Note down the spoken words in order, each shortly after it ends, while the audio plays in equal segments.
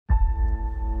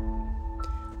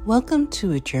Welcome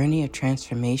to a journey of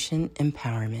transformation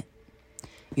empowerment.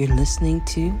 You're listening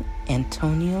to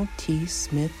Antonio T.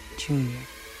 Smith Jr.,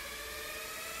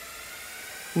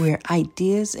 where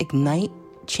ideas ignite,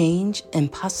 change,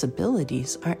 and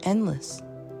possibilities are endless.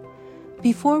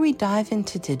 Before we dive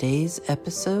into today's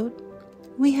episode,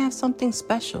 we have something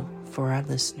special for our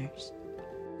listeners.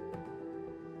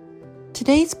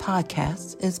 Today's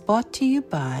podcast is brought to you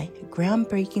by a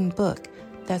groundbreaking book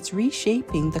that's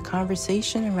reshaping the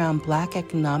conversation around Black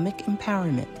economic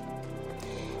empowerment.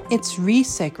 It's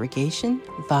Resegregation,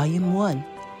 Volume 1,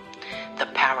 The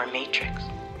Power Matrix,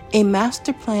 a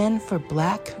master plan for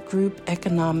Black group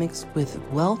economics with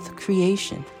wealth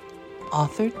creation,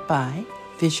 authored by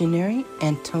visionary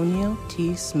Antonio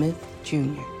T. Smith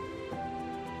Jr.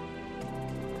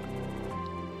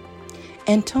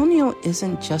 Antonio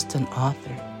isn't just an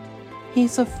author.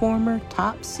 He's a former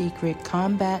top-secret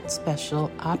combat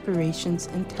special operations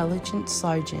intelligence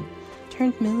sergeant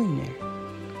turned millionaire.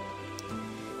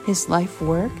 His life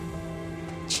work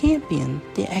championed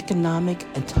the economic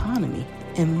autonomy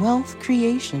and wealth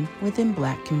creation within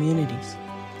Black communities.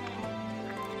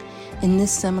 In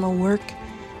this seminal work,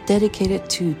 dedicated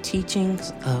to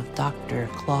teachings of Dr.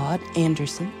 Claude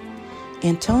Anderson,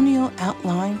 Antonio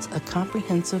outlines a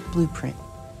comprehensive blueprint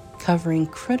covering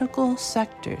critical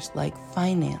sectors like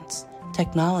finance,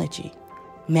 technology,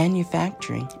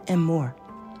 manufacturing, and more.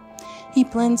 He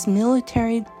blends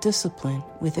military discipline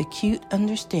with acute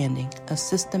understanding of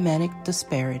systematic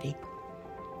disparity.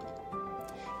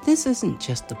 This isn't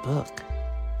just a book.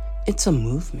 It's a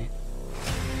movement,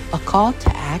 a call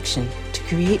to action to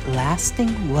create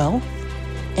lasting wealth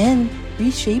and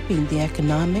reshaping the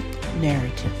economic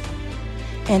narrative.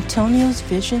 Antonio's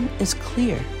vision is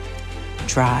clear.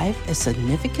 Drive a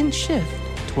significant shift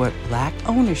toward Black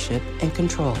ownership and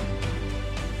control.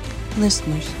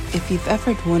 Listeners, if you've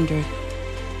ever wondered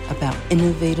about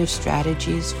innovative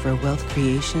strategies for wealth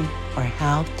creation or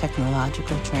how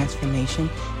technological transformation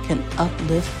can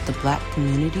uplift the Black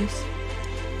communities,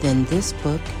 then this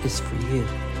book is for you.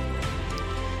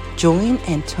 Join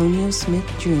Antonio Smith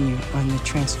Jr. on the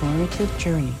transformative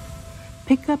journey.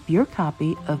 Pick up your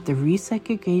copy of the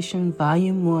Resegregation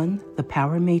Volume 1, The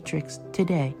Power Matrix,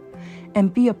 today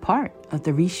and be a part of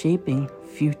the reshaping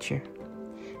future.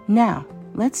 Now,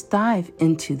 let's dive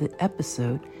into the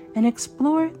episode and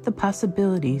explore the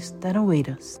possibilities that await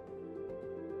us.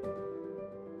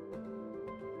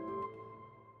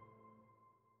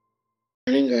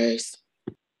 Good morning, Grace.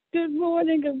 Good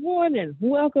morning, good morning.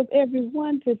 Welcome,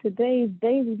 everyone, to today's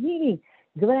daily meeting.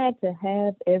 Glad to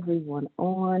have everyone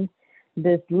on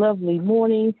this lovely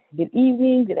morning. Good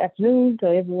evening, good afternoon to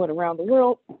everyone around the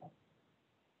world.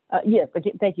 Yes,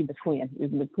 thank you, Ms. Quinn.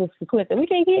 Mr. Quinn said, we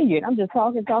can't hear you. And I'm just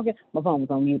talking. My phone was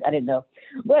on mute. I didn't know.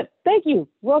 But thank you.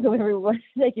 Welcome, everyone.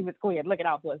 Thank you, Ms. Quinn. Looking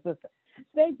out for us, sister.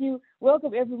 Thank you.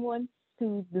 Welcome, everyone,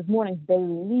 to this morning's daily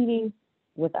meeting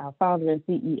with our founder and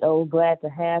CEO. Glad to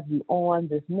have you on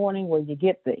this morning where you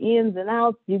get the ins and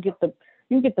outs. You get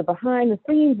the behind the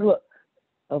scenes look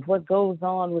of what goes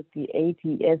on with the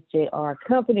ATSJR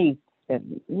companies that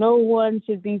no one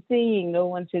should be seeing, no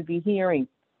one should be hearing,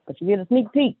 but you get a sneak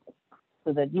peek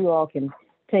so that you all can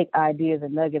take ideas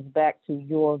and nuggets back to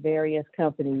your various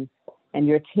companies and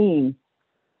your teams.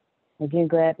 Again,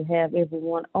 glad to have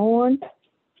everyone on.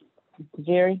 Mr.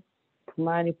 Jerry,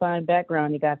 mighty fine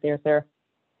background you got there, sir.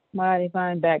 Mighty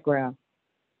fine background.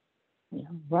 All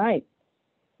right.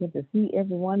 Good to see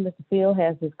everyone. Mr. Phil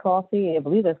has his coffee. I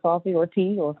believe that's coffee or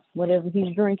tea or whatever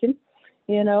he's drinking.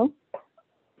 You know,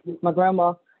 my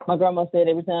grandma said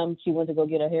every time she went to go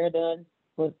get her hair done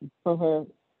from her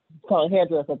called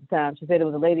hairdresser at the time, she said it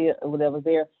was a lady that was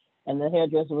there, and the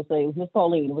hairdresser would say it was Miss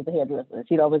Pauline was the hairdresser. And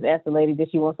she'd always ask the lady,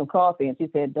 did she want some coffee? And she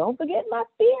said, don't forget my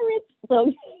spirit.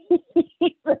 So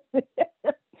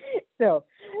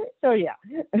yeah.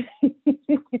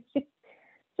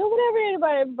 So whatever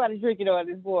everybody's drinking on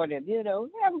this morning, you know,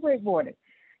 have a great morning.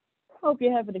 Hope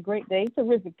you're having a great day.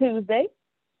 Terrific Tuesday.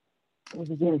 We'll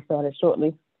be getting started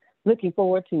shortly. Looking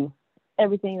forward to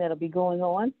everything that'll be going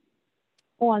on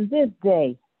this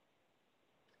day.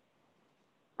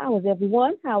 How is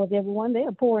everyone? They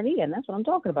are pouring in. That's what I'm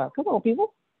talking about. Come on,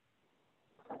 people.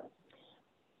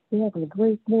 We're having a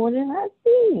great morning. I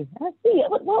see.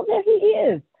 Well, there he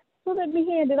is. So let me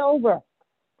hand it over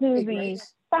to the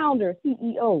founder,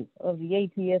 CEO of the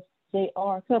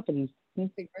ATSJR companies.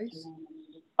 Hey, Grace.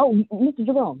 Oh, Mr.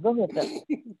 Jerome, go ahead,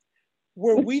 sir.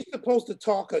 Were we supposed to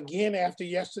talk again after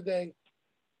yesterday?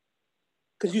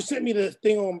 Because you sent me the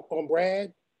thing on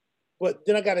Brad, but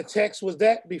then I got a text. Was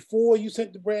that before you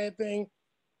sent the Brad thing?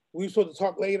 We were supposed to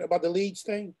talk later about the leads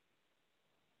thing?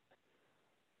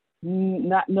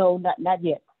 Not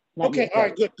yet. Not okay, yet, all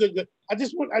right, good. I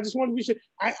just want to be sure.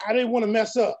 I didn't want to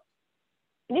mess up.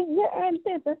 Yeah, I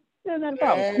understand. That's still not a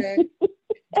problem.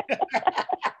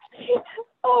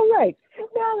 All right.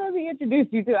 Now let me introduce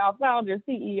you to our founder,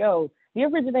 CEO, the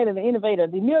originator, the innovator,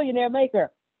 the millionaire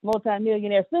maker,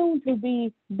 multi-millionaire, soon to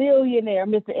be billionaire,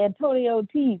 Mr. Antonio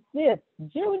T. Smith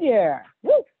Jr.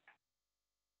 Woo!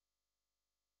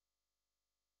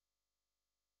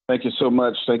 Thank you so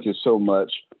much.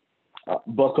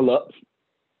 Buckle up.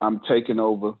 I'm taking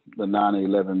over the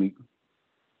 9/11 meeting.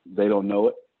 They don't know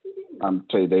it. I'm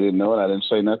telling you, they didn't know it. I didn't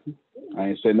say nothing. I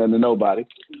ain't say nothing to nobody.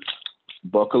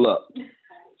 Buckle up.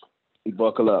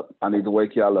 I need to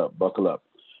wake y'all up. Buckle up.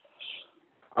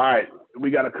 All right.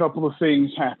 We got a couple of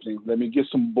things happening. Let me get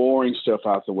some boring stuff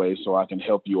out the way so I can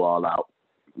help you all out.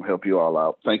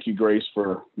 Thank you, Grace,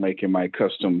 for making my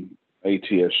custom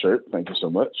ATS shirt. Thank you so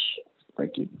much.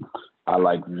 Thank you. I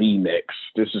like V-necks.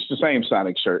 This is the same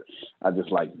Sonic shirt. I just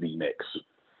like V-necks.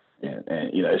 And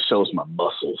it shows my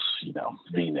muscles,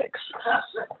 V-necks.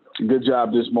 Good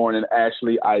job this morning,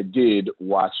 Ashley. I did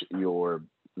watch your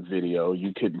video.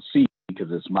 You couldn't see me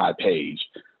because it's my page,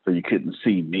 so you couldn't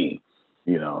see me.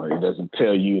 It doesn't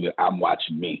tell you that I'm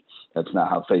watching me. That's not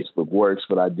how Facebook works,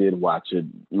 but I did watch it.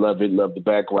 Love it. Love the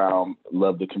background.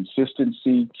 Love the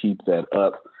consistency. Keep that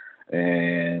up.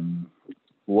 And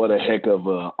what a heck of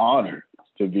an honor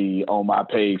to be on my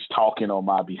page talking on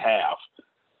my behalf.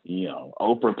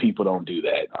 Oprah people don't do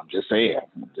that. I'm just saying.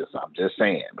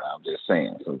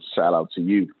 So shout out to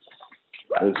you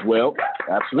as well.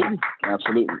 Absolutely.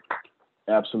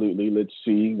 Let's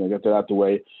see. I got that out the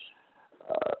way.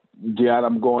 Deanna,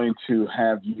 I'm going to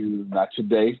have you, not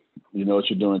today, you know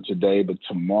what you're doing today, but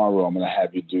tomorrow I'm going to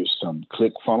have you do some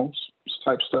ClickFunnels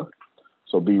type stuff.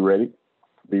 So be ready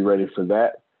for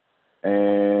that.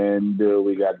 And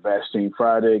we got Vaccine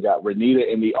Friday, got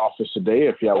Renita in the office today,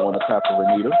 if y'all want to clap for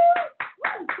Renita.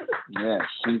 Yes,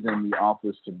 she's in the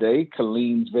office today.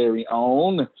 Colleen's very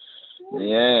own.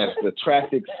 Yes, the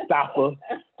traffic stopper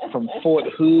from Fort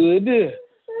Hood.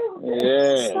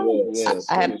 Yes.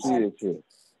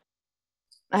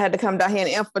 I had to come down here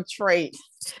and infiltrate,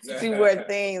 see where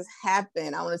things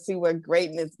happen. I want to see where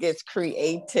greatness gets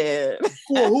created.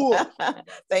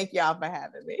 Thank y'all for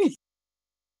having me.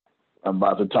 I'm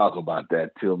about to talk about that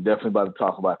too. I'm definitely about to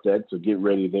talk about that. So get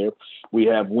ready there. We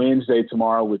have Wednesday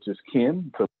tomorrow, which is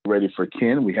Ken. So ready for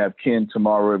Ken. We have Ken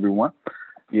tomorrow, everyone.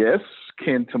 Yes,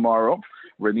 Ken tomorrow.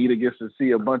 Renita gets to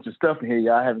see a bunch of stuff in here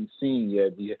y'all haven't seen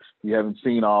yet. You haven't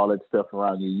seen all that stuff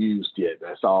around you used yet.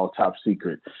 That's all top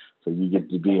secret. So you get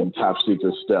to be in top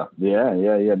secret stuff. Yeah.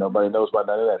 Nobody knows about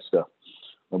none of that stuff.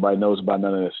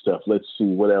 Let's see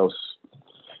what else.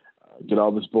 Get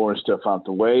all this boring stuff out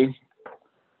the way.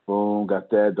 Boom,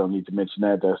 got that. Don't need to mention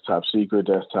that. That's top secret.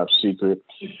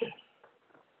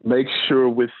 Make sure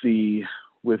with the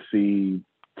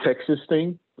Texas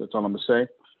thing, that's all I'm going to say,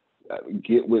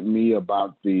 get with me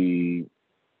about the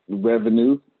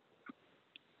revenue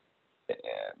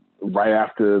right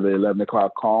after the 11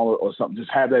 o'clock call or something.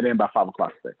 Just have that in by 5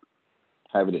 o'clock today.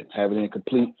 Have it in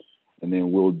complete, and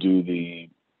then we'll do the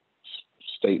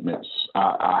statements.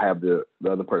 I have the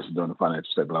other person doing the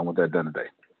financial statement. I want that done today.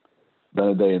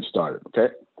 And started.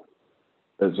 Okay.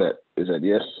 Is that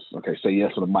yes? Okay. Say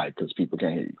yes on the mic because people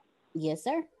can't hear you. Yes,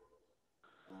 sir.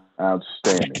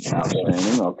 Outstanding.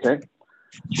 Okay.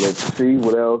 Let's see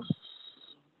what else.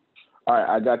 All right.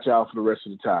 I got y'all for the rest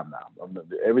of the time now.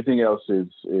 Everything else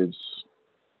is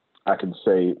I can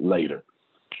say later.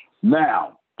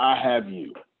 Now I have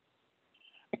you.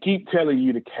 I keep telling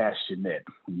you to cash your net.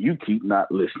 You keep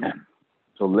not listening.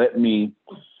 So let me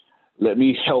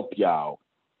help y'all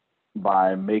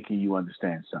by making you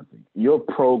understand something. Your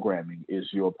programming is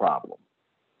your problem,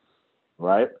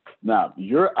 right? Now,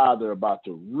 you're either about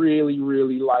to really,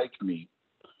 really like me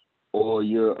or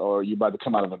you're about to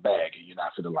come out of a bag and you're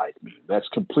not going to like me. That's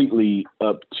completely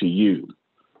up to you.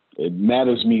 It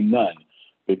matters me none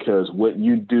because what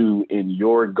you do in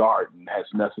your garden has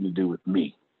nothing to do with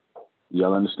me.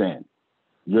 Y'all understand?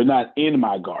 You're not in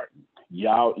my garden.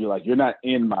 You're not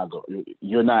in my garden.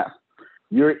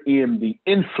 You're in the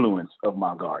influence of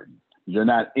my garden. You're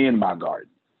not in my garden.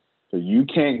 So you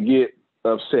can't get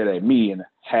upset at me and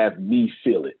have me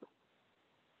feel it.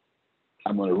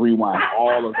 I'm going to rewind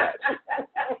all of that.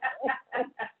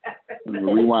 I'm going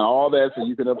to rewind all that so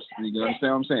you can understand what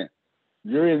I'm saying.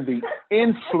 You're in the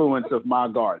influence of my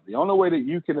garden. The only way that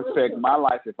you can affect my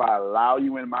life if I allow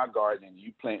you in my garden and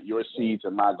you plant your seeds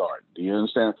in my garden. Do you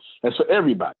understand? That's for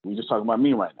everybody. We're just talking about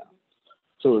me right now.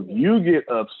 So if you get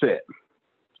upset,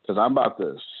 because I'm about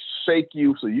to shake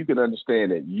you so you can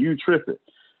understand that you tripping.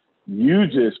 You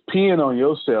just peeing on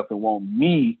yourself and want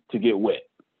me to get wet.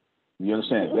 You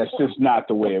understand? That's just not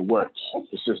the way it works.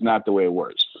 It's just not the way it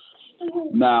works.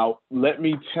 Now, let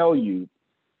me tell you,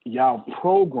 y'all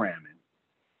programming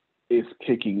is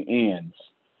kicking in,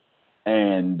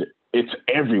 and it's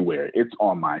everywhere. It's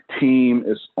on my team.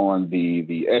 It's on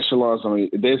the echelons. I mean,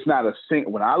 there's not a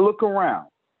when I look around,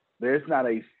 there's not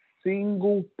a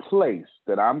single place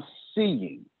that I'm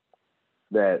seeing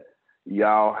that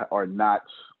y'all are not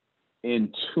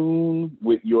in tune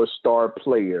with your star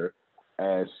player,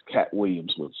 as Cat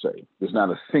Williams would say. There's not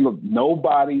a single,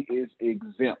 nobody is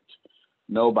exempt.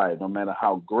 Nobody, no matter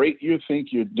how great you think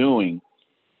you're doing,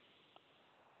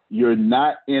 you're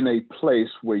not in a place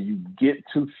where you get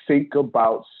to think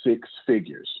about six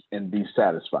figures and be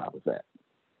satisfied with that.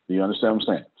 Do you understand what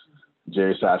I'm saying?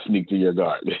 Jerry said, I sneak to your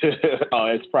guard. Oh,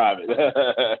 it's private.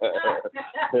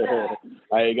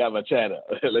 I ain't got my chat up.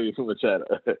 Let me put my chat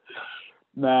up.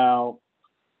 Now,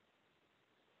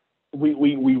 we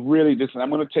really, listen, I'm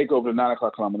going to take over the 9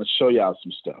 o'clock call. I'm going to show y'all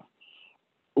some stuff.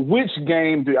 Which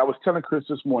game I was telling Chris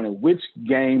this morning, which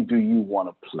game do you want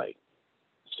to play?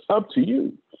 It's up to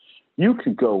you. You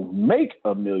can go make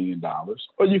 $1 million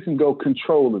or you can go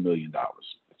control $1 million.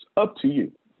 It's up to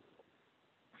you.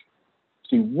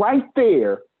 See, right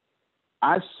there,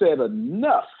 I said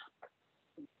enough.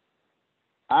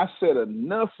 I said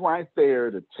enough right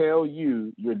there to tell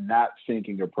you you're not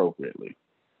thinking appropriately.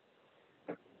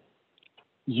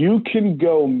 You can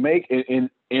go make, in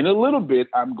a little bit,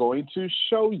 I'm going to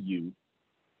show you,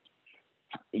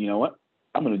 you know what?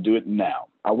 I'm going to do it now.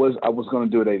 I was going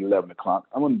to do it at 11 o'clock.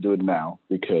 I'm going to do it now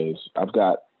because I've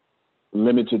got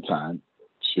limited time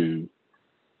to,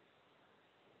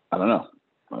 I don't know.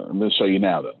 I'm going to show you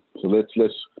now, though. So let's.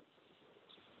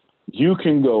 You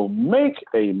can go make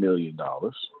 $1 million,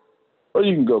 or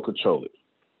you can go control it.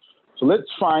 So let's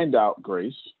find out,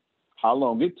 Grace, how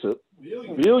long it took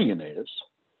billionaires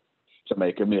to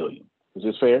make $1 million. Is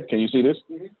this fair? Can you see this?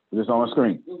 Mm-hmm. Is this on my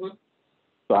screen? Mm-hmm.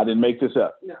 So I didn't make this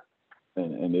up. No.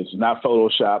 And it's not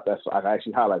Photoshop. I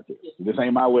actually highlight this. This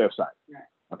ain't my website. Right.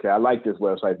 Okay, I like this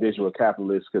website, Visual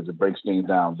Capitalist, because it breaks things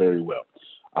down very well.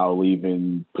 I'll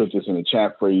even put this in the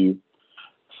chat for you.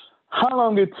 How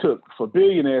long it took for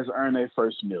billionaires to earn their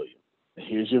first $1 million?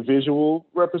 Here's your visual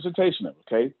representation of it,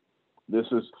 okay? This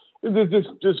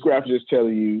graphic is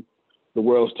telling you the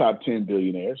world's top 10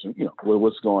 billionaires, and you know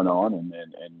what's going on, and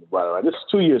right. This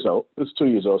is 2 years old. So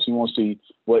you won't see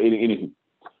anything.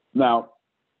 Now,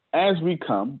 as we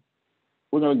come,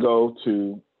 we're going to go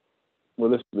to,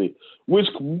 let's see,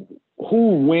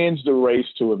 who wins the race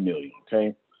to $1 million,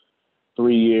 okay?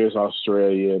 3 years,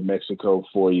 Australia, Mexico,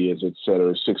 4 years, et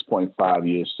cetera, 6.5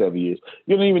 years, 7 years.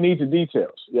 You don't even need the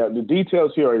details. Yeah, the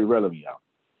details here are irrelevant, y'all.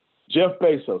 Jeff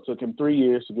Bezos took him 3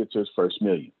 years to get to his first $1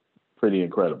 million. Pretty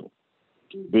incredible.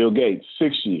 Bill Gates,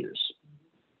 6 years.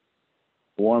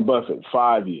 Warren Buffett,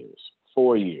 5 years,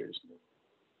 4 years.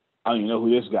 I don't even know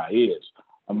who this guy is.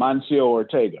 Amancio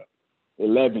Ortega,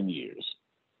 11 years.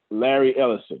 Larry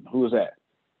Ellison, who is that?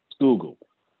 It's Google,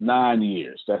 9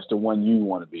 years. That's the one you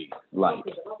want to be like.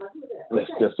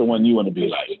 That's the one you want to be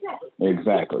like.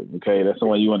 Exactly. Okay, that's the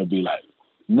one you want to be like.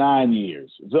 9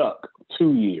 years. Zuck,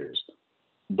 2 years.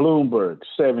 Bloomberg,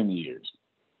 7 years.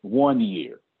 1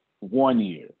 year. 1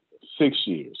 year. 6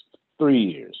 years. 3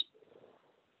 years.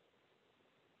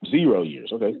 0 years.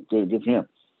 Okay, good for him.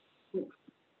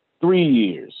 3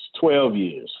 years, 12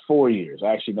 years, 4 years. I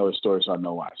actually know his story, so I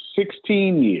know why.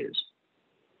 16 years,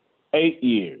 8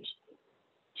 years,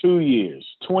 2 years,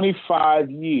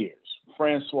 25 years.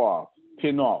 Francois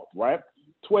Pinault, right?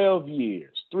 12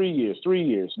 years, 3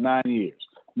 years, 9 years.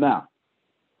 Now,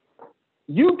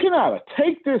 you can either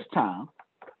take this time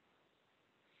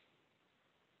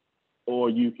or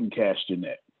you can cast your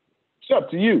net. It's up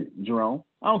to you, Jerome.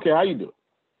 I don't care how you do it.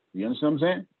 You understand what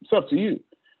I'm saying? It's up to you.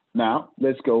 Now,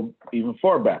 let's go even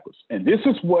far backwards. And this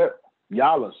is what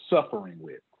y'all are suffering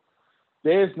with.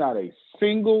 There's not a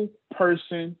single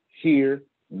person here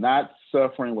not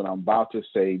suffering what I'm about to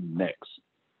say next.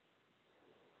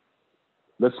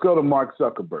 Let's go to Mark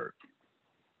Zuckerberg.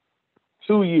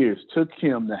 2 years took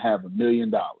him to have $1 million.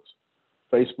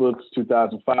 Facebook's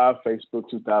 2005, Facebook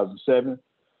 2007,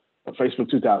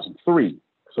 Facebook 2003.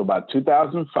 So by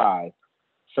 2005,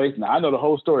 now, I know the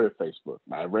whole story of Facebook.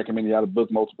 I recommend y'all the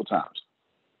book multiple times.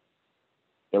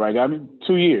 Everybody got me?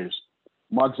 2 years.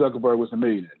 Mark Zuckerberg was a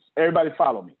millionaire. Everybody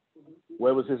follow me.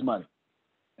 Where was his money?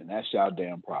 And that's y'all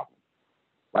damn problem.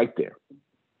 Right there.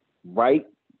 Right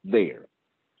there.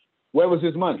 Where was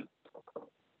his money?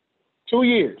 2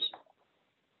 years.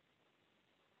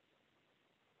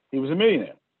 He was a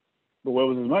millionaire. But where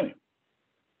was his money?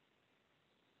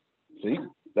 See?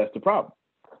 That's the problem.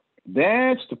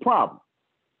 That's the problem.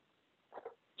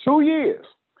 2 years,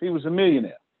 he was a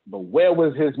millionaire. But where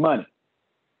was his money?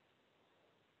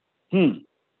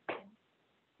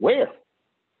 Where?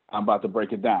 I'm about to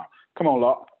break it down. Come on,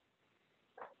 Law.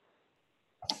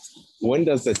 When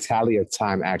does the tally of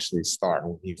time actually start?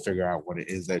 When you figure out what it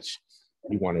is that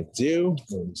you want to do,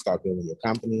 when you start building your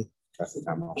company, that's the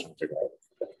time I'm trying to figure out.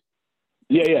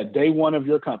 Yeah. Day one of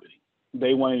your company.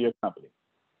 Day one of your company.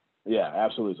 Yeah,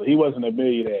 absolutely. So he wasn't a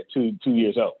millionaire at 2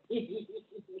 years old.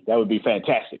 That would be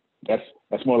fantastic.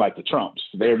 That's more like the Trumps.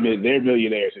 They're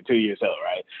millionaires at 2 years old,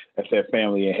 right? That's their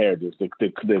family inheritance,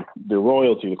 the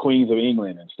royalty, the queens of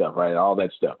England and stuff, right? All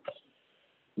that stuff.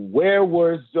 Where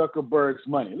was Zuckerberg's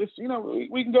money? Let's,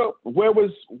 we can go. Where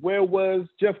was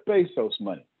Jeff Bezos'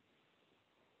 money?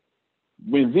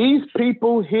 When these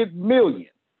people hit million,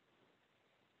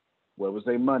 where was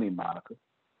their money, Monica?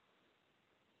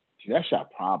 See, that's your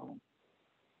problem.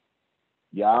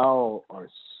 Y'all are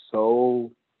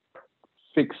so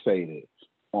fixated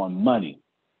on money,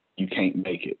 you can't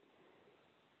make it.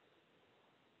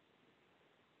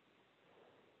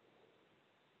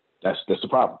 That's the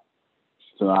problem.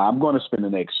 So I'm going to spend the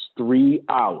next 3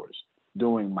 hours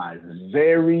doing my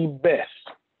very best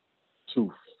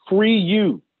to free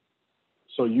you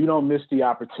so you don't miss the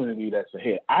opportunity that's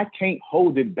ahead. I can't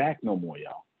hold it back no more,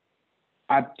 y'all.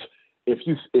 If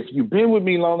you've been with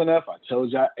me long enough, I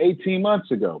told y'all 18 months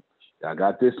ago, I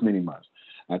got this many months.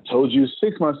 I told you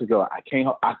 6 months ago, I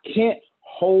can't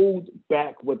hold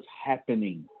back what's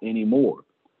happening anymore.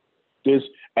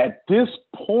 At this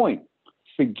point,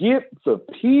 forget the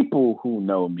people who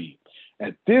know me.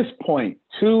 At this point,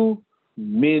 too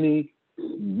many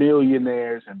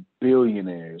millionaires and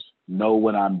billionaires know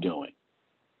what I'm doing.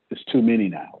 It's too many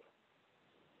now.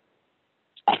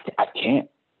 I can't.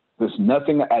 There's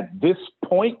nothing at this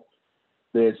point.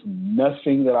 There's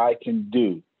nothing that I can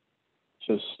do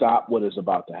to stop what is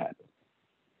about to happen.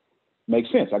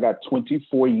 Makes sense. I got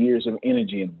 24 years of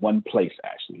energy in one place,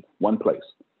 actually. One place.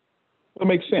 It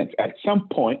makes sense. At some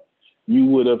point, you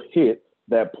would have hit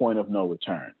that point of no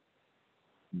return.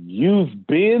 You've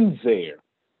been there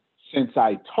since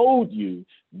I told you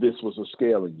this was a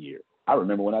scaling year. I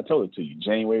remember when I told it to you,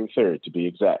 January 3rd, to be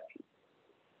exact.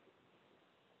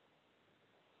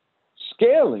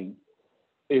 Scaling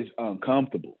is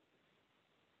uncomfortable.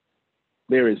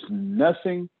 There is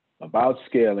nothing about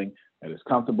scaling that is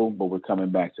comfortable, but we're coming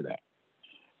back to that.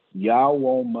 Y'all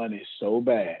want money so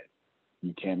bad,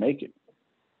 you can't make it.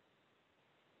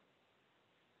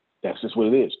 That's just what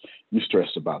it is. You're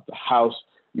stressed about the house.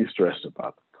 You're stressed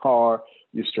about the car.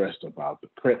 You're stressed about the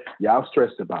credit. Y'all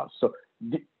stressed about. So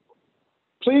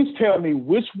please tell me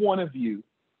which one of you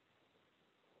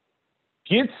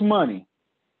gets money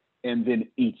and then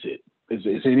eats it.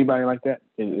 Is anybody like that?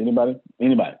 Is anybody?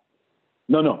 Anybody?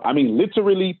 No. I mean,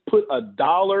 literally put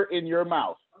 $1 in your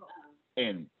mouth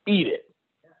and eat it.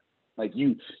 Like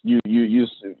you're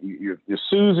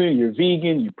Susan, you're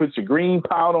vegan, you put your green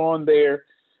powder on there,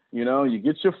 you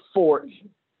get your fork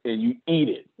and you eat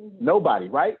it. Nobody,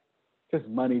 right? Because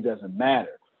money doesn't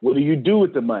matter. What do you do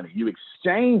with the money? You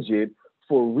exchange it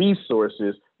for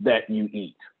resources that you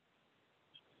eat.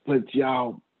 But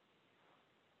y'all,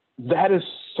 that is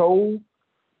so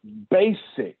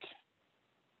basic.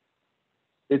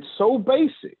 It's so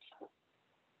basic.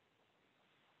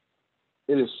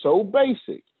 It is so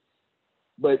basic.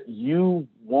 But you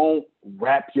won't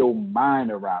wrap your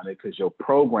mind around it because your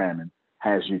programming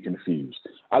has you confused.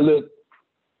 I looked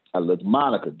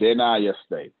Monica, dead eye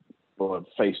yesterday for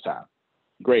FaceTime.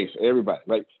 Grace, everybody.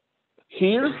 Like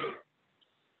here,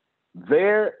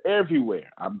 there,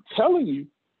 everywhere. I'm telling you,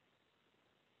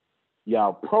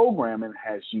 y'all programming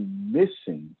has you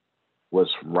missing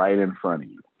what's right in front of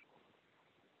you.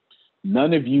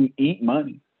 None of you eat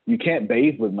money. You can't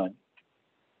bathe with money.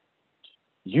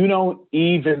 You don't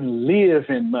even live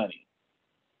in money.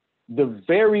 The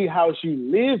very house you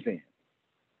live in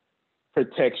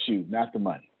protects you, not the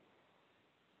money.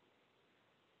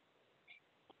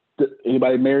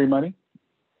 Anybody marry money?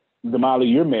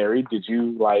 Damali, you're married. Did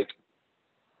you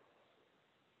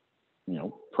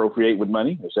procreate with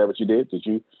money? Is that what you did? Did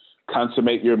you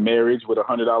consummate your marriage with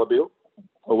 $100 bill?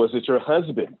 Or was it your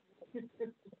husband?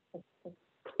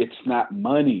 It's not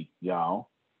money, y'all.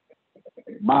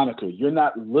 Monica, you're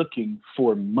not looking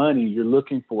for money. You're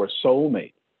looking for a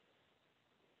soulmate.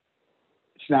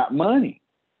 It's not money.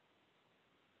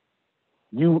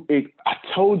 I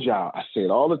told y'all, I say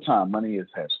it all the time, money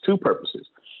has two purposes: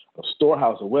 a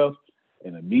storehouse of wealth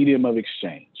and a medium of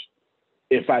exchange.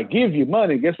 If I give you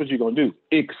money, guess what you're going to do?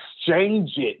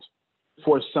 Exchange it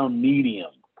for some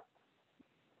medium.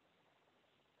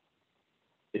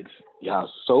 y'all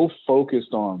so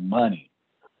focused on money,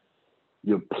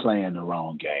 you're playing the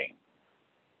wrong game.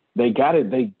 They got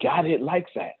it like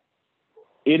that.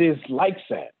 It is like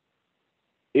that.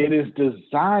 It is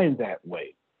designed that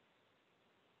way.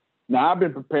 Now I've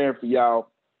been preparing for y'all.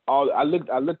 I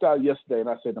looked out yesterday and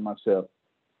I said to myself,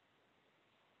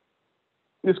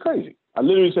 it's crazy. I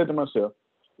literally said to myself,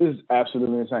 this is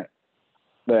absolutely insane.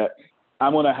 That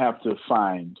I'm gonna have to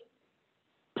find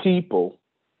people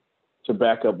to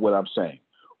back up what I'm saying,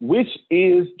 which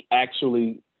is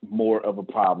actually more of a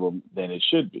problem than it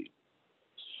should be.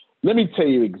 Let me tell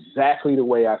you exactly the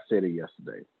way I said it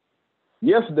yesterday.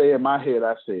 Yesterday in my head,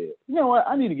 I said, you know what?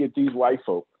 I need to get these white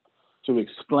folk to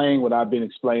explain what I've been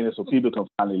explaining so people can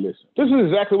finally listen. This is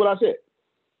exactly what I said.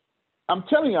 I'm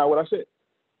telling y'all what I said.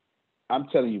 I'm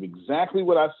telling you exactly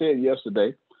what I said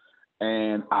yesterday,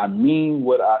 and I mean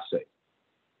what I say.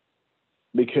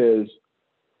 Because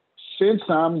since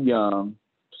I'm young,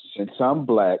 since I'm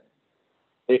Black,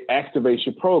 it activates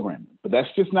your programming. But that's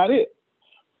just not it.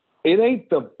 It ain't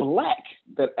the Black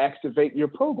that activate your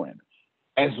programming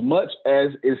as much as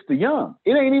it's the young.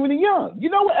 It ain't even the young. You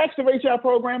know what activates your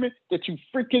programming? That you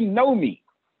freaking know me.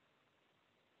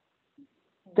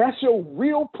 That's your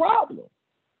real problem.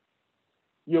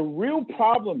 Your real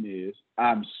problem is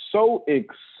I'm so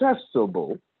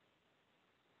accessible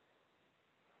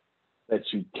that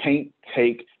you can't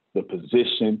take the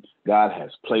position God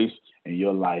has placed in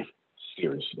your life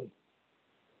seriously.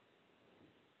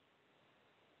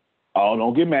 Oh,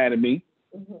 don't get mad at me.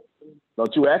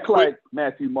 Don't you act like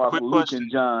Matthew, Mark, Luke,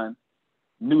 and John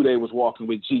knew they was walking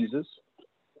with Jesus.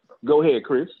 Go ahead,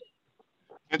 Chris.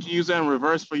 Can't you use that in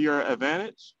reverse for your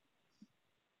advantage?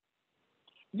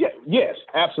 Yeah, yes,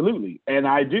 absolutely. And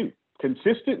I do,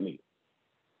 consistently.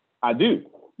 I do.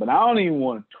 But I don't even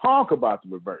want to talk about the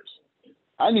reverse.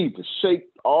 I need to shake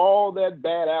all that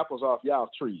bad apples off y'all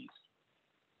trees.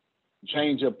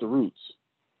 Change up the roots.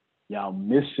 Y'all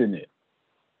missing it.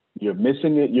 You're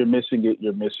missing it, you're missing it,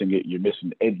 you're missing it, you're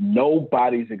missing it. And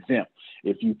nobody's exempt.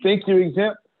 If you think you're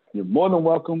exempt, you're more than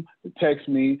welcome to text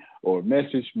me or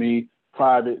message me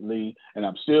privately, and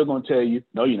I'm still going to tell you,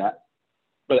 no, you're not.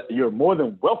 But you're more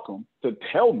than welcome to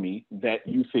tell me that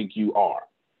you think you are.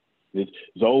 It's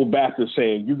old Baptist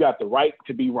saying, you got the right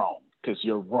to be wrong, because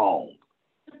you're wrong.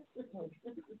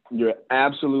 You're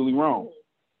absolutely wrong.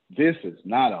 This is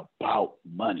not about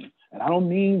money. And I don't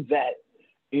mean that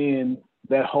in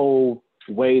that whole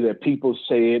way that people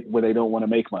say it where they don't want to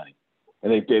make money.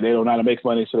 And they don't know how to make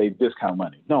money, so they discount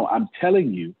money. No, I'm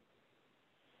telling you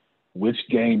which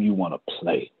game you want to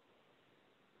play.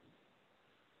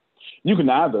 You can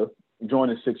either join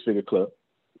a six-figure club,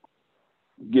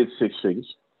 get 6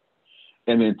 figures,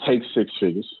 and then take 6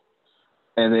 figures,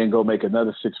 and then go make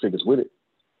another 6 figures with it,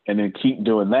 and then keep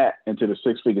doing that until the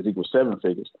 6 figures equals 7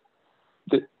 figures.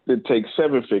 Then take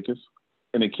 7 figures,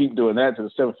 and then keep doing that until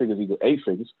the 7 figures equal 8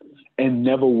 figures, and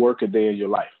never work a day in your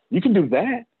life. You can do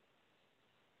that.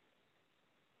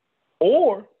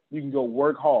 Or you can go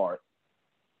work hard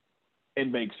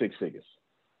and make 6 figures.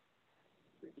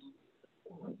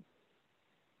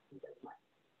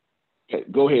 Okay,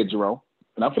 go ahead, Jerome.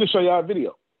 And I'm going to show y'all a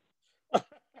video.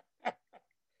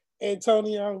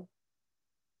 Antonio,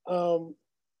 I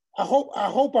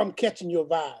hope I'm catching your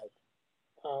vibe.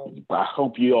 I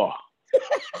hope you are.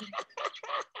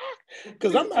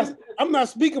 Because I'm not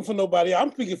speaking for nobody.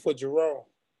 I'm speaking for Jerome.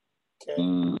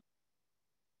 Okay.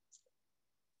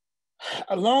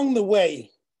 Along the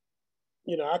way,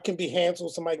 you know, I can be Hansel,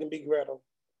 somebody can be Gretel.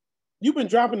 You've been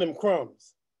dropping them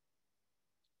crumbs.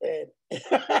 And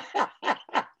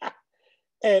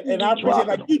and I appreciate,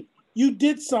 like, you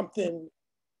did something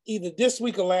either this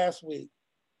week or last week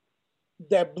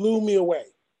that blew me away.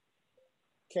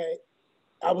 Okay.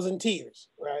 I was in tears,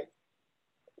 right?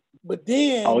 But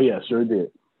then, oh yeah, sure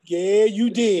did. Yeah, you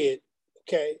did.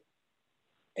 Okay.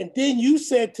 And then you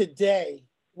said today,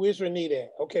 where's Renita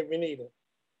at? Okay, Renita.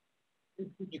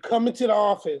 You come into the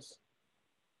office,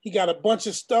 he got a bunch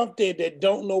of stuff there that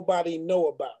don't nobody know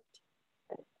about.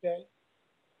 Okay.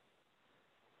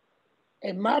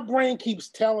 And my brain keeps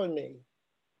telling me,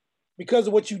 because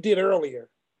of what you did earlier,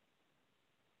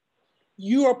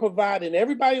 you are providing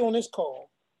everybody on this call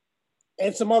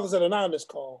and some others that are not on this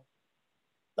call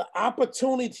the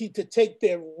opportunity to take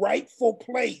their rightful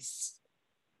place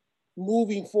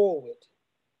moving forward.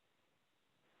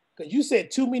 Because you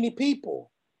said too many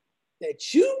people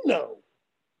that you know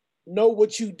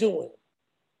what you're doing,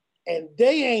 and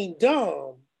they ain't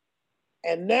dumb.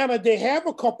 And now that they have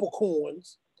a couple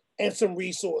coins and some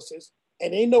resources,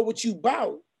 and they know what you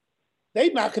about, they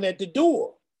knocking at the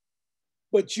door.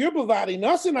 But you're providing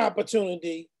us an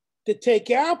opportunity to take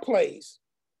our place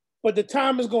But the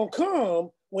time is going to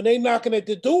come when they knocking at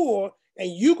the door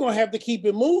and you're going to have to keep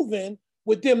it moving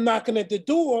with them knocking at the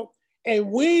door.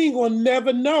 And we ain't going to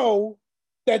never know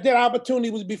that opportunity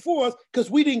was before us because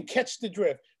we didn't catch the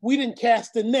drift. We didn't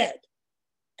cast the net.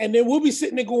 And then we'll be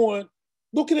sitting there going,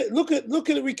 look at it, look at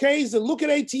Ricasa, look at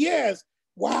ATS.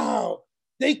 Wow,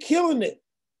 they killing it.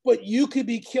 But you could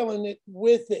be killing it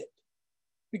with it.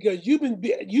 Because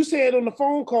you said on the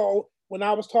phone call when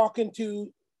I was talking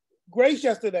to Grace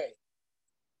yesterday,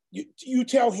 you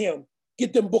tell him,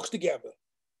 get them books together.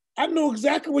 I know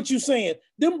exactly what you're saying.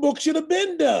 Them books should have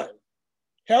been done.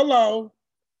 Hello.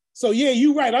 So yeah,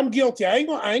 you're right. I'm guilty. I ain't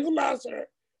gonna lie, sir.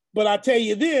 But I tell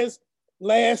you this,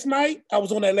 last night I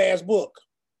was on that last book.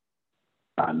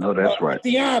 I know that's right.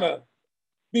 Deanna,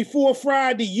 before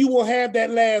Friday, you will have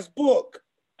that last book.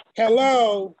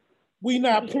 Hello. We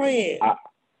not playing.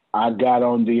 I got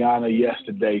on Deanna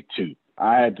yesterday too.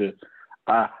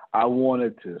 I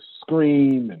wanted to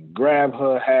scream and grab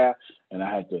her hair, and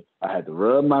I had to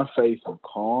rub my face and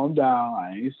calm down.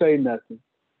 I ain't say nothing,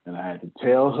 and I had to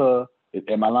tell her.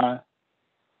 Am I lying?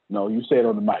 No, you said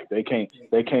on the mic. They can't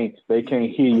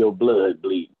hear your blood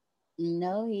bleed.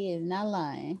 No, he is not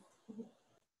lying.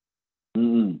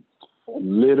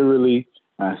 Literally,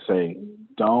 I say,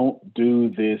 don't do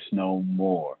this no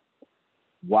more.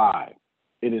 Why?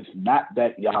 It is not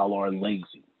that y'all are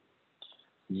lazy.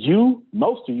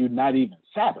 Most of you not even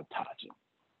sabotaging.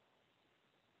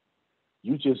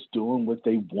 You just doing what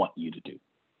they want you to do.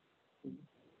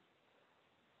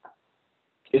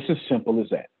 It's as simple as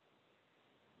that.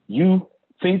 You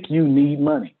think you need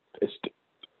money.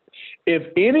 If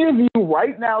any of you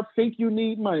right now think you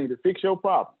need money to fix your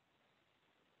problem,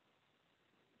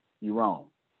 you're wrong.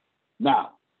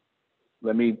 Now,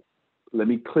 let me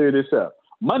clear this up.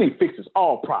 Money fixes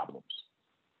all problems,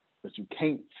 but you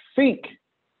can't think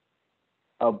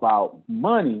about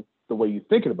money the way you're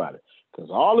thinking about it. Because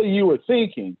all of you are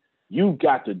thinking you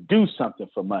got to do something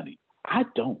for money. I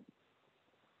don't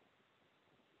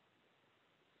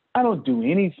do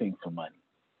anything for money.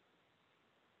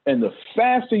 And the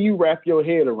faster you wrap your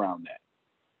head around that,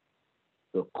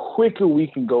 the quicker we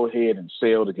can go ahead and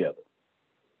sail together.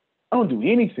 I don't do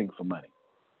anything for money.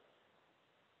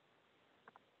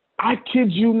 I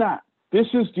kid you not. This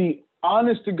is the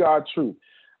honest to God truth.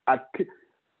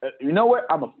 You know what?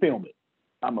 I'm going to film it.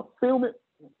 I'm going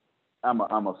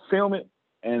to film it,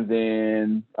 and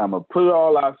then I'm going to put it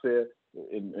all out there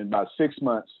in about 6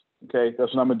 months. Okay?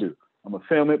 That's what I'm going to do. I'm going to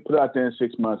film it, put it out there in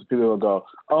 6 months, and people will go,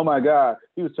 oh my God,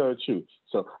 he was telling the truth.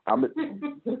 So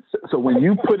so when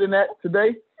you put in that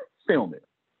today, film it.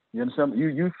 You understand?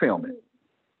 You film it.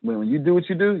 When you do what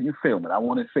you do, you film it. I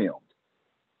want it filmed.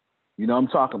 You know what I'm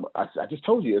talking about? I just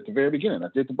told you at the very beginning. I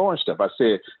did the boring stuff. I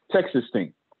said, Texas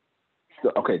thing.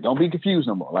 So, okay, don't be confused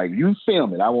no more. Like, you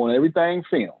film it. I want everything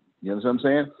filmed. You understand what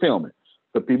I'm saying? Film it.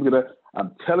 So people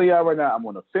I'm telling y'all right now, I'm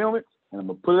going to film it, and I'm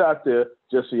going to put it out there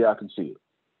just so y'all can see it.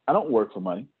 I don't work for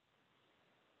money.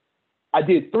 I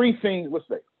did 3 things. What's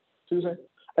that? Tuesday?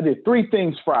 I did 3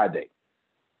 things Friday.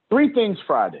 3 things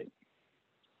Friday.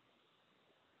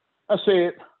 I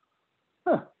said,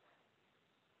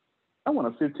 I want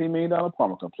a $15 million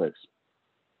apartment complex.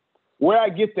 Where I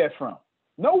get that from?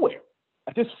 Nowhere.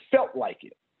 I just felt like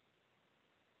it.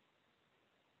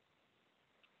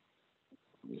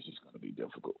 This is going to be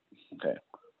difficult. Okay.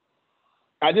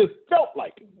 I just felt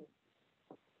like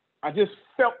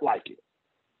it.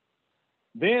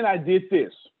 Then I did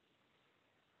this.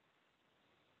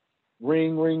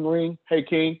 Ring, ring, ring. Hey,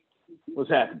 King,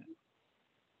 what's happening?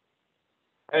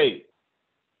 Hey,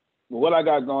 what I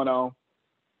got going on?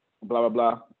 Blah, blah,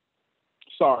 blah.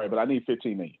 Sorry, but I need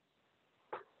 15 million.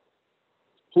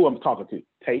 Who I'm talking to?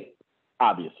 Tate,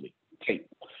 obviously. Tate.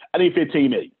 I need 15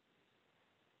 million.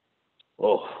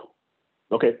 Oh,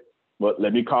 okay. Well,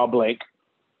 let me call Blank.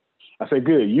 I said,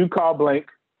 good. You call Blank.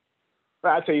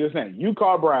 I'll tell you his name. You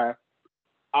call Brian.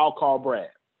 I'll call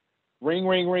Brad. Ring,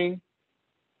 ring, ring.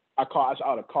 I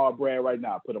ought to call Brad right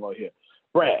now. Put him on here.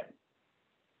 Brad.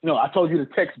 No, I told you to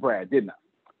text Brad, didn't I?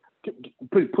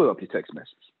 Put up your text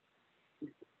message.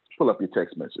 Pull up your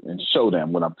text message and show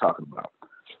them what I'm talking about.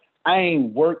 I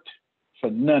ain't worked for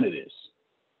none of this.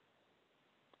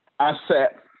 I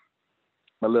sat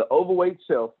my little overweight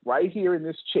self right here in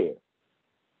this chair.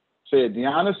 Said,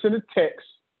 Deanna sent a text,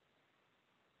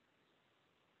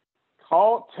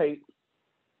 called Tate,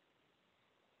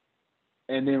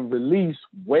 and then released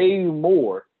way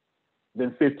more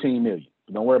than 15 million.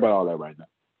 Don't worry about all that right now.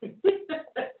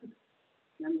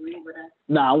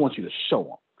 Nah, I want you to show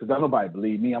them, because don't nobody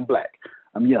believe me. I'm black.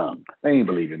 I'm young. They ain't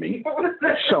believing me.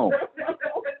 Show them.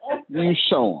 You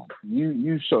show them.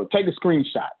 You show. Take a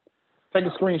screenshot. Take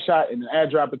a screenshot and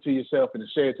add drop it to yourself and then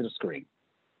share it to the screen.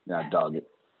 Now, dog it.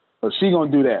 So she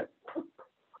gonna do that.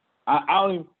 I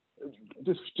don't even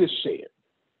just share it.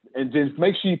 And just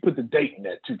make sure you put the date in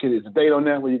that too. Is the date on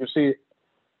there where you can see it?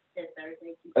 It's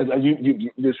Thursday.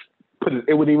 You just put it.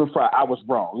 It wasn't even Friday. I was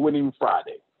wrong. It wasn't even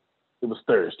Friday. It was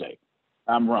Thursday.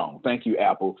 I'm wrong. Thank you,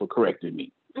 Apple, for correcting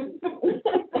me.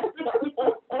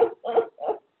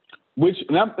 Listen,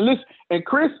 and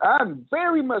Chris, I'm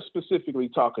very much specifically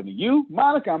talking to you.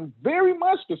 Monica, I'm very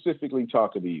much specifically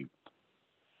talking to you.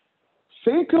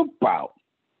 Think about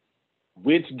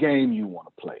which game you want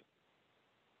to play.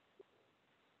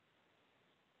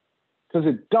 Because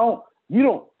you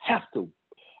don't have to.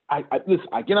 Listen,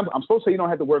 again, I'm supposed to say you don't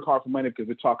have to work hard for money because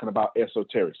we're talking about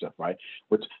esoteric stuff, right?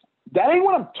 Which that ain't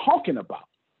what I'm talking about.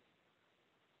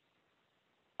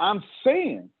 I'm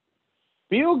saying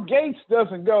Bill Gates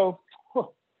doesn't go,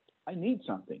 I need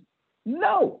something.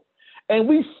 No. And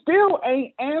we still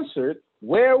ain't answered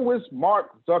where was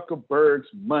Mark Zuckerberg's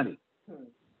money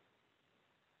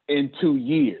in 2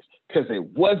 years? Because it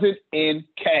wasn't in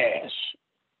cash.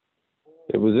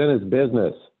 It was in his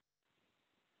business.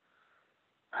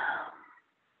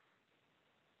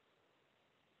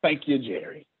 Thank you,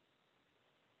 Jerry.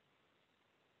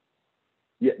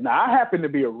 Yeah, now I happen to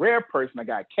be a rare person. I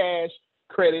got cash,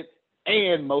 credit,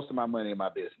 and most of my money in my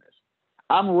business.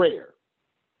 I'm rare.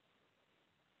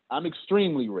 I'm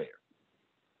extremely rare.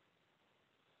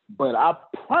 But I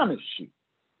promise you,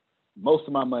 most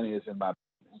of my money is in my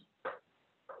business.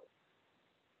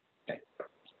 Okay,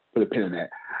 put a pin in that.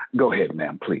 Go ahead,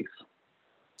 ma'am, please.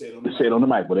 Say it on the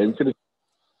mic.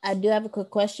 I do have a quick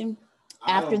question.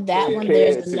 After that one,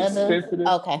 there's another.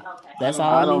 Okay, that's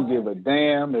all. I don't give a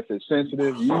damn if it's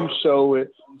sensitive. You show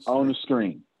it on the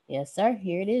screen. Yes, sir.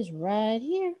 Here it is, right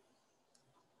here.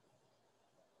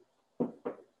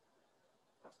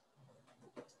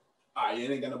 All right,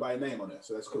 it ain't got nobody's name on that,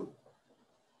 so that's cool.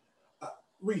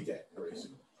 Read that, Grace.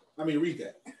 Read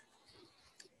that.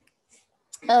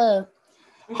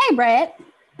 Hey, Brad.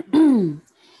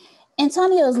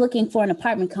 Antonio is looking for an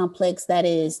apartment complex that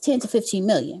is 10 to 15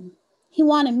 million. He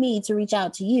wanted me to reach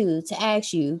out to you to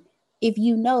ask you if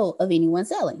you know of anyone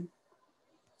selling.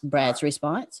 Brad's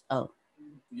response. Oh.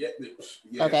 Yeah. Yes.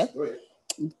 Okay. Go ahead.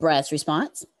 Brad's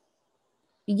response.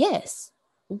 Yes,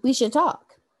 we should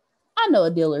talk. I know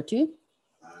a deal or two.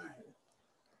 All right.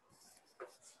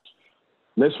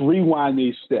 Let's rewind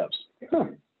these steps. I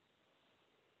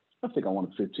think I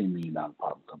want a $15 million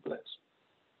apartment complex.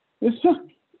 It's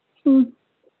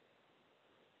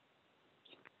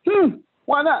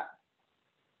why not?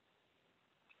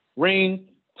 Ring,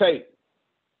 tape.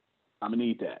 I'm gonna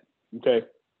need that. Okay.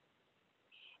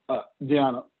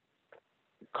 Deanna,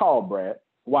 call Brad.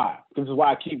 Why? This is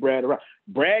why I keep Brad around.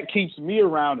 Brad keeps me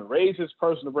around to raise his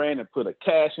personal brand and put a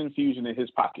cash infusion in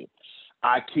his pocket.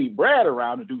 I keep Brad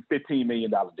around to do $15 million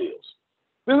deals.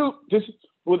 This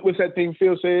what's that thing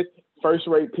Phil says? First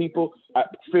rate people.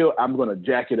 Phil, I'm gonna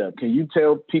jack it up. Can you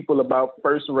tell people about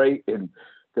first rate? And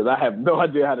because I have no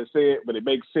idea how to say it, but it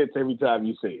makes sense every time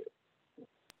you say it.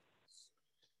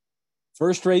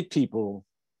 First-rate people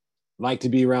like to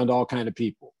be around all kind of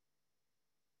people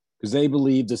because they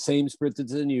believe the same spirit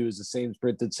that's in you is the same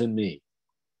spirit that's in me.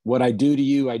 What I do to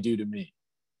you, I do to me.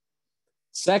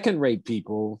 Second-rate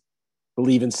people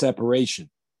believe in separation,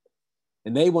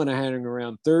 and they want to hang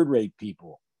around third-rate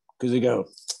people because they go,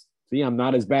 see, I'm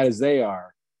not as bad as they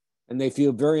are, and they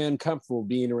feel very uncomfortable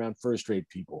being around first-rate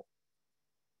people.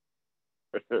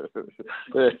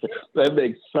 That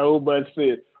makes so much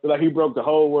sense. It's like he broke the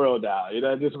whole world down.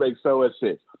 It just makes so much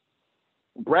sense.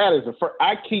 Brad is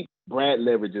I keep Brad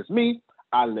leverages me,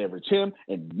 I leverage him,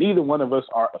 and neither one of us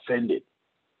are offended.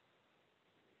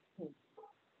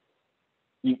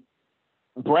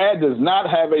 Brad does not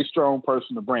have a strong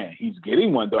personal brand. He's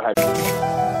getting one, though.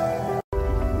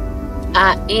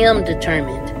 I am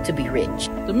determined to be rich.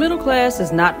 The middle class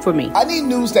is not for me. I need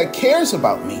news that cares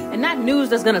about me. And not news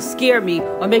that's going to scare me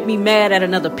or make me mad at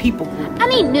another people group. I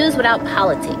need news without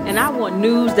politics. And I want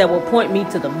news that will point me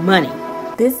to the money.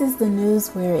 This is the news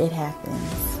where it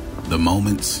happens. The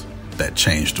moments that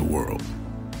change the world.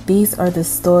 These are the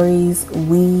stories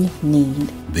we need.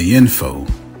 The info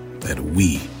that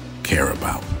we care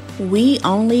about. We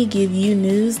only give you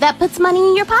news that puts money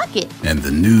in your pocket. And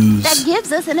the news that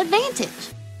gives us an advantage.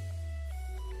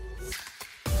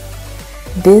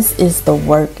 This is the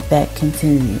work that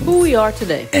continues. Who we are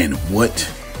today. And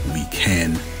what we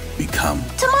can become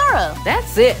tomorrow.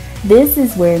 That's it. This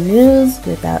is where news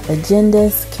without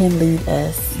agendas can lead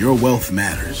us. Your wealth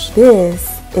matters.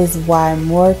 This is why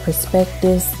more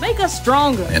perspectives make us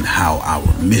stronger. And how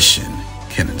our mission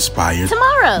can inspire.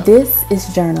 Tomorrow. This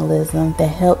is journalism that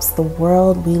helps the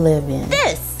world we live in.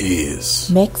 This is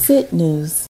Mexit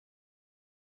News.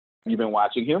 You've been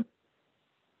watching him?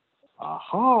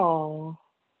 Aha.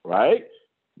 Right?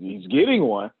 He's getting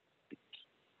one.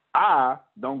 I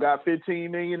don't got $15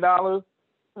 million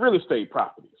real estate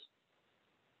properties.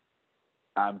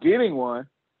 I'm getting one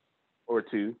or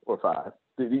two or five.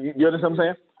 You understand what I'm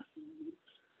saying?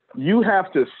 You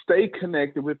have to stay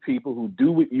connected with people who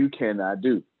do what you cannot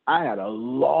do. I had a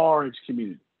large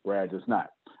community. Brad does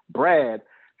not. Brad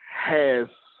has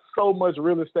so much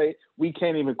real estate, we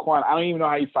can't even quantify. I don't even know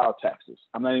how he filed taxes.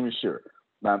 I'm not even sure.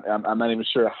 I'm not even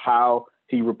sure how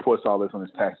he reports all this on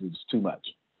his taxes. It's too much.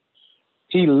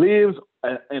 He lives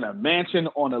in a mansion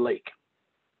on a lake.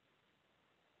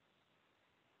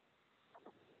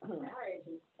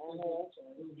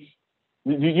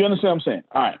 You understand what I'm saying?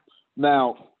 All right.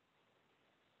 Now,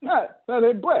 that's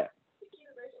Brad.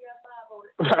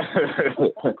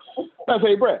 That's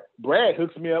Brad. Brad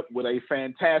hooks me up with a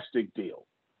fantastic deal.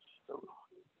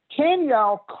 Can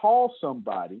y'all call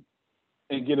somebody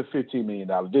and get a $15 million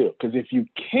deal? Because if you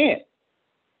can't,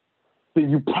 then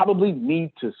you probably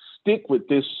need to stick with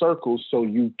this circle so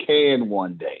you can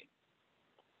one day.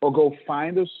 Or go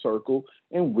find a circle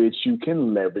in which you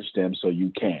can leverage them so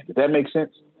you can. Does that make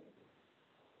sense?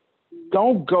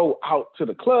 Don't go out to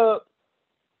the club.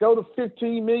 Go to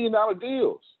 $15 million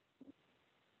deals.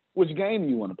 Which game do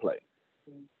you want to play?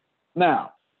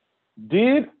 Now,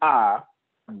 did I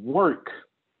work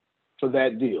for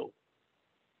that deal?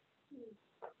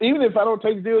 Even if I don't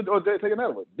take the deal or take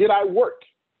another one, did I work?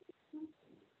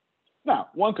 Now,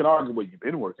 one could argue, well, you've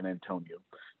been working, Antonio.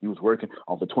 You was working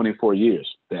on for 24 years.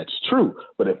 That's true.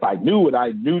 But if I knew what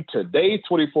I knew today,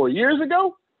 24 years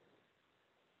ago,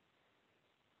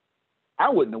 I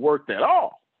wouldn't have worked at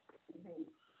all.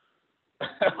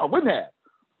 I wouldn't have.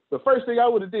 The first thing I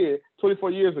would have did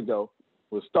 24 years ago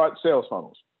was start sales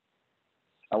funnels.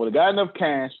 I would have got enough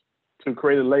cash to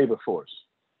create a labor force.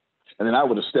 And then I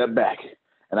would have stepped back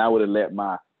and I would have let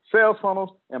my sales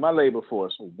funnels and my labor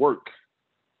force work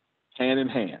hand in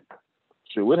hand.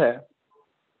 Sure would have.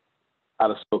 I'd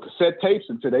have sold cassette tapes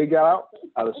until they got out.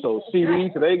 I'd have sold CDs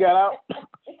until they got out.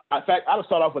 In fact, I'd have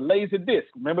started off with laser discs.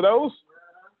 Remember those?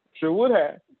 Sure would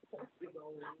have.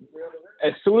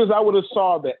 As soon as I would have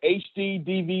saw the HD,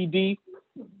 DVD,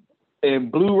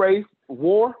 and Blu-ray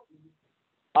war,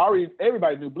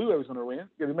 everybody knew Blu-ray was going to win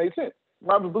because it made sense.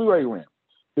 Why was Blu-ray win?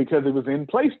 Because it was in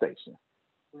PlayStation.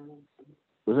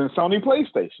 It was in Sony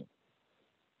PlayStation.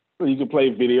 So you could play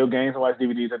video games and watch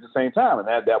DVDs at the same time, and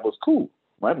that was cool.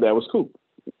 Right? That was cool.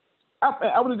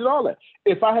 I would have did all that.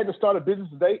 If I had to start a business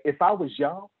today, if I was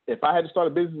young, if I had to start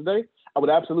a business today, I would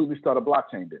absolutely start a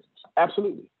blockchain business.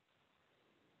 Absolutely.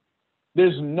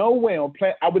 There's no way on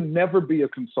planet. I would never be a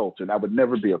consultant. I would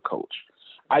never be a coach.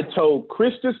 I told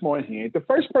Chris this morning, he ain't the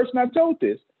first person I told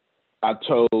this. I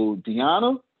told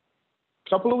Deanna a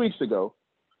couple of weeks ago,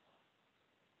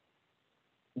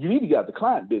 you need to get out the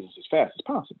client business as fast as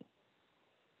possible.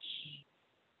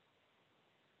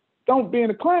 Don't be in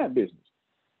the client business.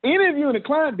 Any of you in the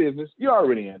client business, you're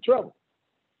already in trouble.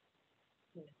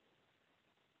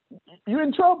 You're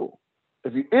in trouble.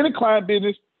 If you're in a client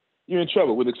business, you're in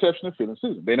trouble, with the exception of Phil and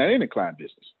Susan. They're not in the client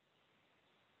business.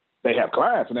 They have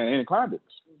clients, and they're not in the client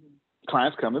business.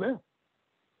 Clients come to them.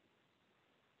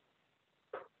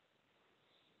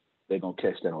 They're going to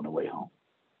catch that on the way home.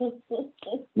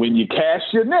 When you cash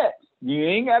your net, you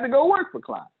ain't got to go work for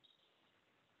clients.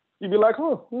 You'd be like,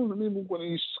 oh, let me move one of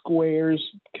these squares.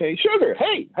 Okay, sugar.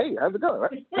 Hey, how's it going?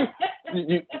 Right?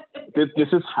 This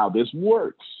is how this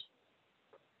works.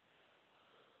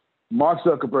 Mark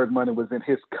Zuckerberg money was in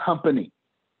his company,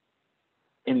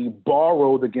 and he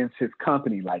borrowed against his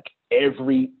company like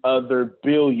every other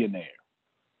billionaire.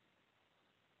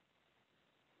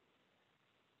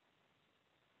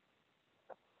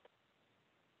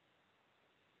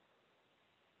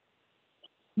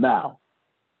 Now,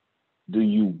 do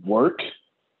you work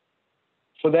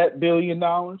for that $1 billion,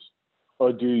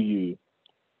 or do you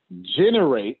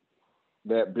generate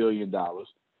that $1 billion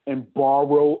and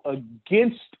borrow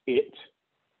against it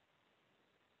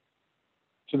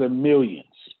to the millions?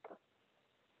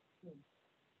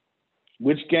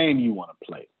 Which game you want to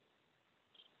play?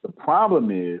 The problem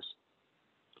is,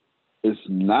 it's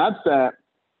not that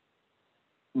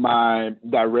my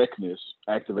directness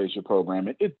activates your program.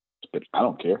 I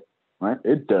don't care, right?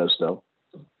 It does, though.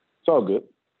 It's all good.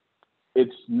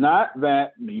 It's not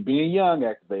that me being young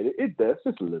activated. It does,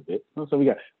 just a little bit. So we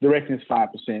got directness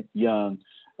 5%, young,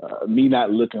 me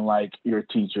not looking like your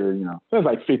teacher, that's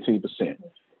like 15%.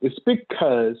 It's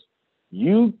because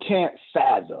you can't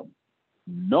fathom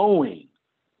knowing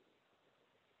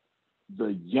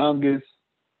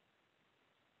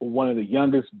one of the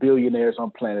youngest billionaires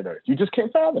on planet Earth. You just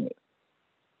can't fathom it.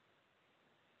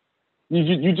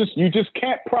 You just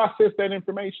can't process that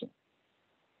information.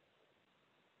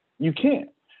 You can't,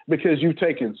 because you've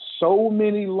taken so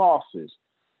many losses.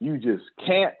 You just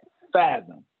can't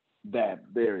fathom that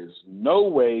there is no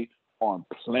way on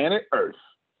planet Earth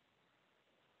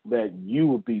that you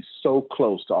would be so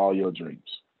close to all your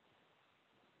dreams.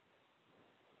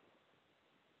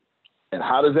 And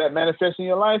how does that manifest in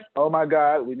your life? Oh my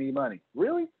God, we need money.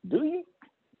 Really? Do you?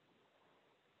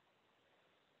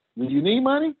 Do you need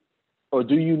money? Or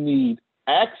do you need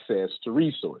access to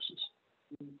resources?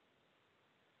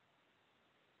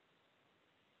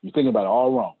 You're thinking about it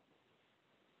all wrong.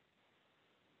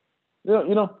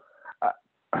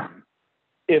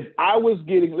 If I was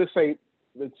getting, let's say,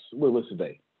 what's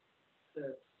today?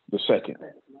 The 2nd.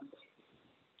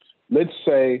 Let's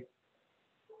say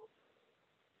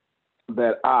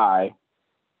that I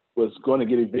was going to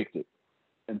get evicted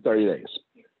in 30 days.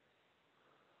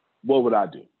 What would I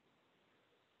do?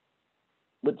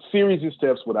 What series of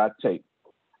steps would I take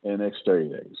in the next 30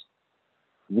 days?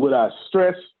 Would I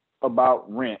stress about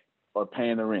rent or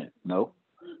paying the rent? No.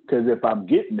 Because if I'm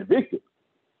getting evicted,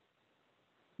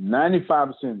 95%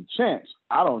 of the chance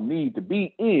I don't need to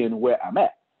be in where I'm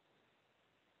at.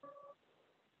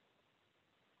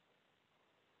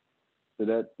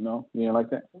 No? You ain't like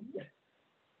that?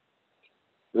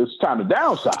 It's time to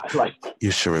downsize. Like,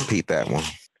 you should repeat that one.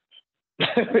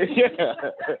 Yeah.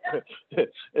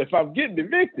 If I'm getting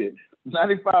evicted,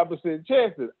 95%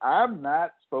 chances I'm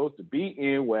not supposed to be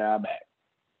in where I'm at.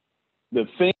 The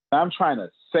thing I'm trying to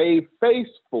save face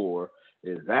for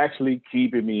is actually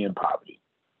keeping me in poverty.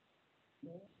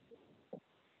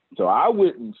 So I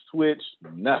wouldn't switch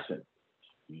nothing.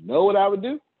 You know what I would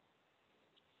do?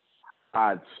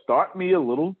 I'd start me a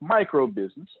little micro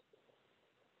business,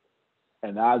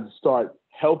 and I'd start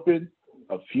helping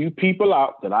a few people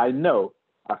out that I know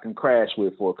I can crash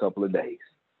with for a couple of days.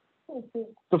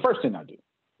 The first thing I do.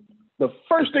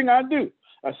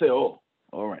 I say, oh,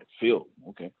 all right, Phil,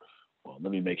 okay. Well,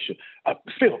 let me make sure.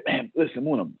 Phil, man, listen, I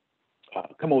want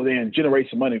to come over there and generate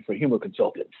some money for humor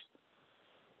consultants.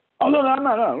 Oh, no, I'm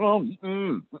not.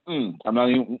 I'm not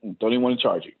even, don't even want to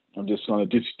charge you. I'm just going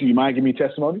to, do you mind giving me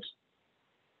testimonies?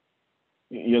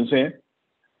 You understand?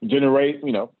 Generate,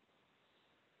 a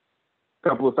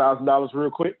couple of $1,000s real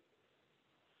quick.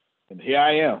 And here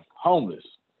I am, homeless.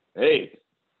 Hey,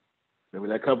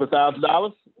 remember that couple of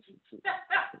 $1,000s?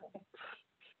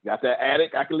 Got that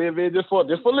attic I can live in just for a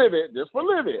living.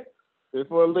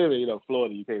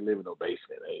 Florida, you can't live in no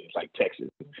basement. Hey, it's like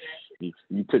Texas.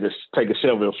 You take a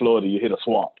shovel in Florida, you hit a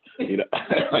swamp. They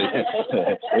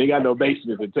ain't got no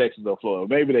basements in Texas or Florida.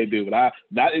 Maybe they do, but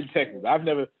not in Texas. I've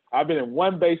been in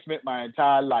one basement my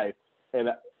entire life, and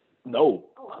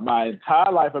my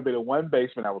entire life I've been in one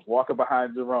basement. I was walking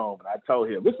behind Jerome, and I told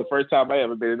him, this is the first time I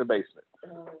ever been in the basement.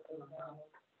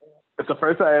 It's the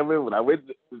first time when I went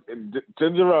to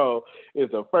Jerome,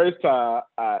 it's the first time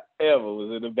I ever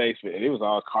was in the basement. And it was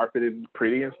all carpeted and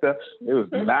pretty and stuff. It was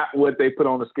not what they put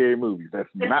on the scary movies. That's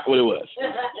not what it was.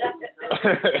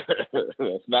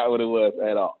 That's not what it was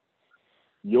at all.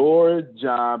 Your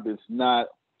job is not...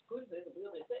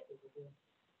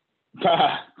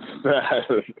 I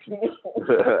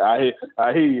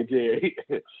hear you, Jerry.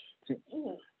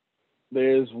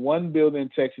 There's one building in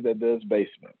Texas that does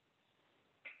basement.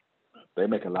 They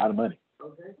make a lot of money.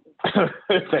 Okay.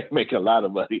 They make a lot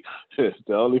of money. It's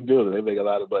the only building. They make a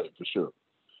lot of money for sure.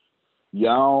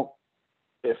 Y'all,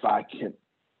 if I can,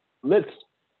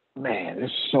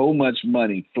 there's so much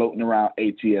money floating around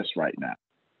ATS right now.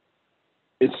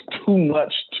 It's too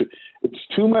much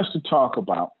to talk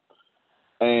about.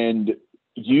 And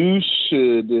you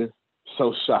should,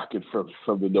 so shocking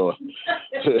from the door.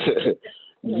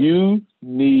 You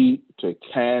need to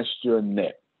cast your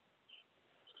net.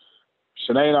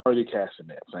 Shanae already cast a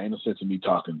net, so ain't no sense in me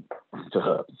talking to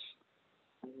her.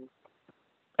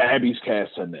 Abby's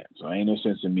cast her net, so ain't no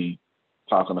sense in me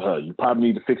talking to her. You probably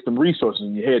need to fix some resources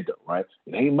in your head, though, right?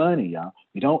 It ain't money, y'all.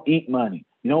 You don't eat money.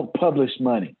 You don't publish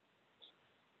money.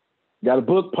 You got a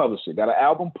book, publish it. Got an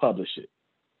album, publish it.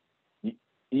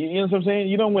 You know what I'm saying?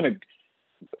 You don't win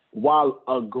while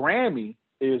a Grammy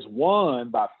is won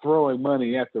by throwing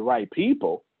money at the right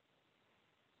people,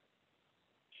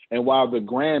 and while the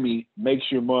Grammy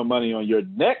makes you more money on your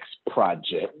next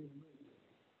project,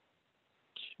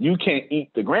 you can't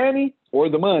eat the Grammy or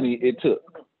the money it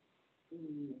took.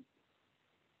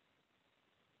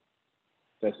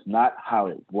 That's not how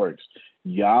it works.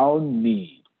 Y'all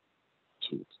need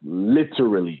to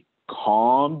literally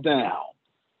calm down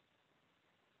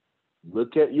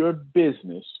look at your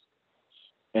business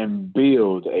and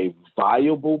build a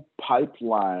viable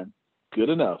pipeline good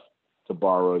enough to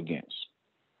borrow against.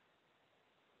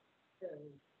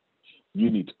 You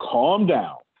need to calm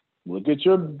down, look at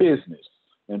your business,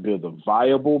 and build a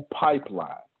viable pipeline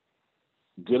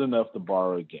good enough to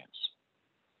borrow against.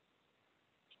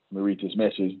 Let me read this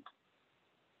message.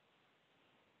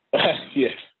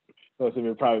 Yes. So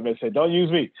some private message say, don't use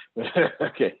me.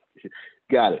 Okay,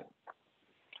 got it.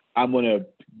 I'm going to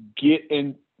get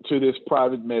into this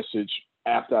private message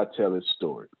after I tell this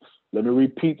story. Let me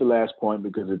repeat the last point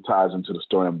because it ties into the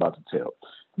story I'm about to tell.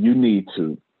 You need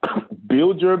to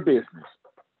build your business,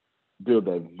 build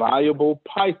a viable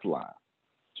pipeline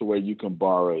to where you can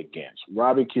borrow against.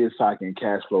 Robert Kiyosaki in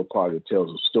Cash Flow Target tells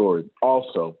a story.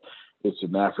 Also, it's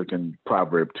an African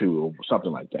proverb too, or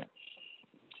something like that.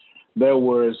 There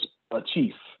was a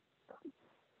chief,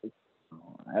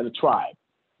 had a tribe.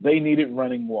 They needed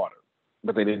running water,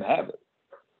 but they didn't have it.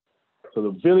 So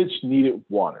the village needed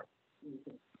water.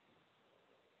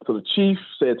 So the chief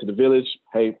said to the village,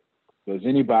 hey, does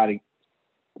anybody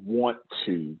want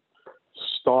to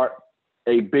start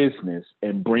a business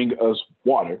and bring us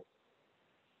water?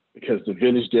 Because the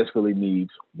village desperately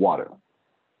needs water.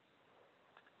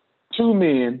 2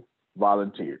 men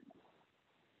volunteered.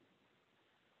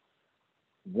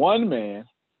 One man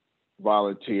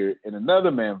volunteered and another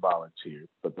man volunteered,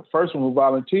 but the first one who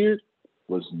volunteered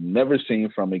was never seen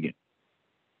from again.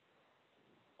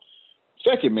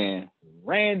 Second man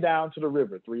ran down to the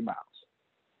river 3 miles,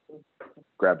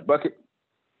 grabbed a bucket,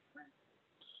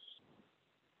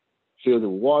 filled it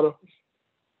with water,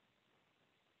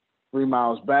 3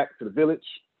 miles back to the village.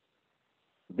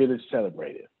 The village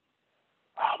celebrated.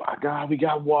 Oh my God, we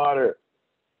got water.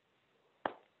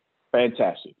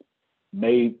 Fantastic.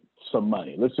 Made some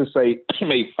money. Let's just say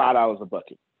made $5 a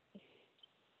bucket.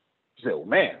 He said, well,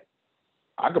 man,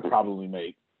 I could probably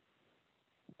make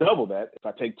double that if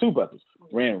I take 2 buckets.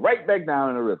 Ran right back down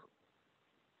in the river.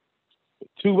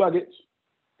 2 buckets,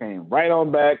 came right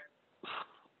on back,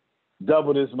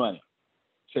 double this money.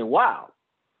 Said, wow,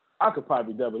 I could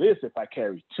probably double this if I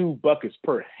carry 2 buckets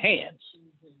per hand.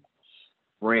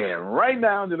 Ran right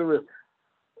down to the river.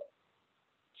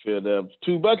 Filled up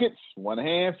 2 buckets, one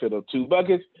hand, filled up 2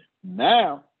 buckets.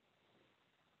 Now,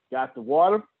 got the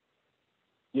water,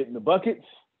 getting the buckets.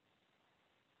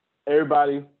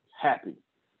 Everybody happy.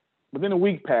 But then a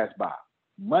week passed by.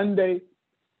 Monday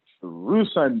through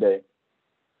Sunday,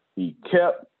 he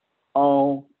kept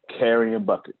on carrying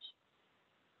buckets.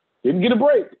 Didn't get a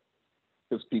break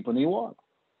because people need water.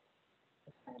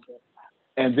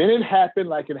 And then it happened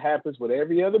like it happens with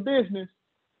every other business.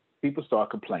 People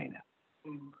start complaining.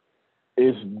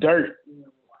 It's dirt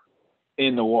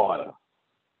in the water.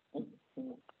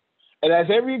 And as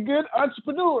every good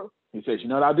entrepreneur, he says, you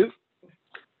know what I'll do?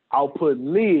 I'll put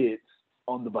lids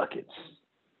on the buckets.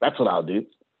 That's what I'll do.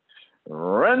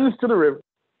 Runs to the river,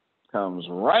 comes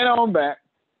right on back,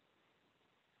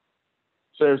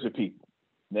 serves the people.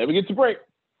 Never gets a break.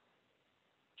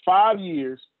 5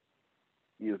 years,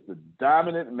 he is the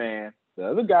dominant man. The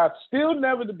other guy still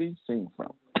never to be seen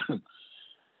from.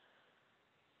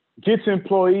 Gets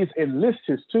employees, enlists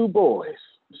his 2 boys.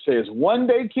 Says, one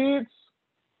day, kids,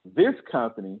 this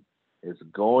company is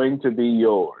going to be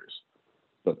yours.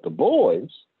 But the boys,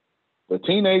 the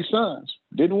teenage sons,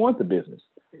 didn't want the business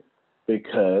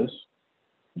because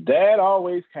dad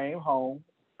always came home,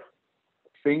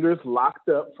 fingers locked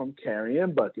up from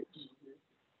carrying buckets,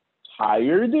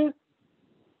 tired,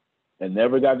 and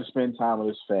never got to spend time with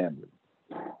his family.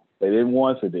 They didn't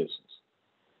want the business.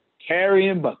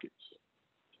 Carrying buckets.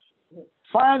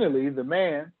 Finally, the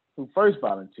man who first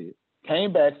volunteered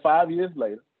came back 5 years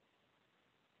later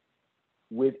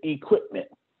with equipment.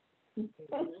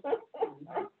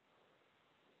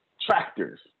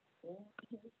 Tractors.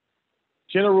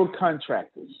 General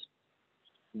contractors.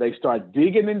 They start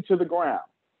digging into the ground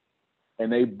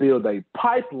and they build a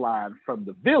pipeline from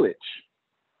the village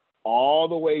all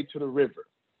the way to the river.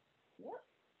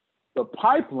 The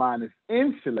pipeline is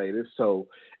insulated, so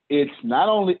it's not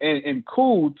only and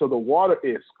cooled, so the water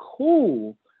is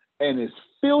cool and it's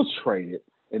filtrated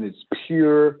and it's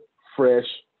pure, fresh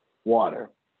water.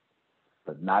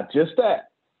 But not just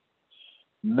that.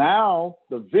 Now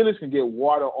the village can get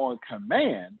water on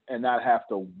command and not have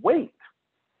to wait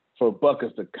for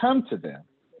buckets to come to them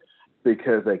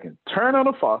because they can turn on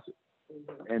the faucet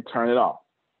and turn it off.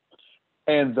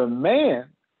 And the man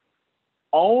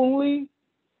only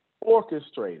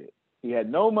orchestrated. He had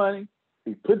no money.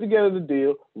 He put together the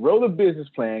deal, wrote a business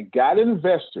plan, got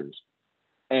investors,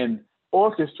 and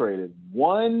orchestrated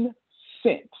 1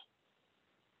 cent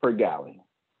per gallon.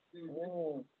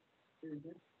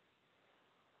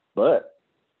 But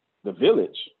the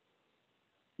village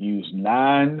used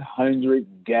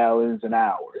 900 gallons an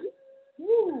hour.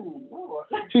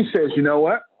 She says, you know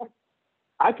what?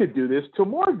 I could do this to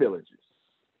more villages.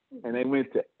 And they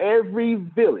went to every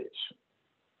village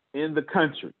in the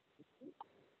country.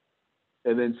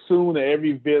 And then soon to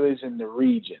every village in the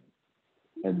region.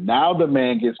 And now the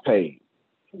man gets paid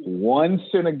 1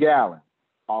 cent a gallon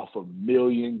off 1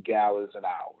 million gallons an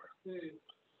hour.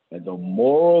 And the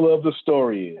moral of the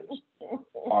story is,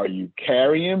 are you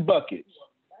carrying buckets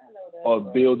or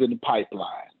building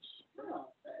pipelines?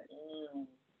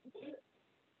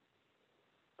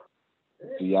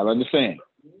 Do y'all understand?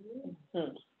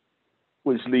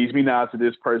 Which leads me now to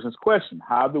this person's question.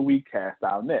 How do we cast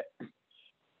our net?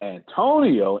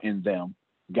 Antonio and them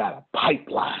got a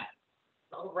pipeline.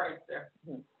 Oh, right there.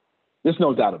 There's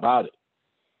no doubt about it.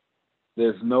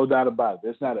 There's no doubt about it.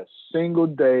 There's not a single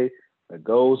day that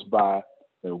goes by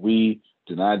that we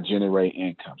do not generate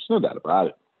income. There's no doubt about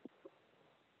it.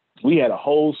 We had a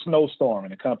whole snowstorm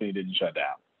and the company didn't shut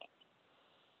down.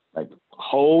 Like a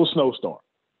whole snowstorm.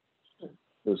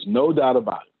 There's no doubt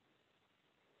about it.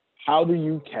 How do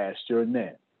you cast your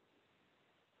net?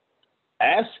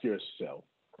 Ask yourself,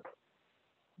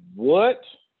 what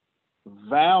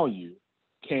value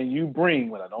can you bring?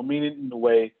 Well, I don't mean it in the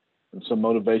way that some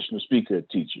motivational speaker would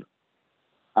teach you.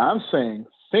 I'm saying,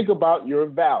 think about your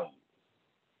value.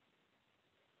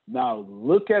 Now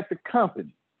look at the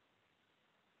company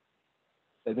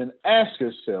and then ask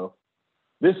yourself,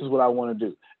 this is what I want to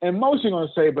do. And most are going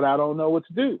to say, but I don't know what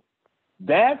to do.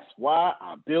 That's why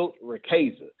I built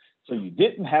Ricasa, so you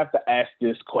didn't have to ask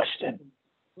this question.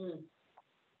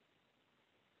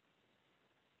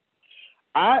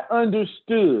 I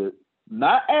understood,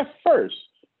 not at first,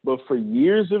 but for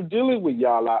years of dealing with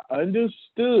y'all, I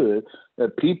understood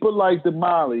that people like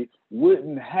Damali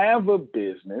wouldn't have a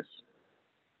business,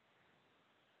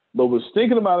 but was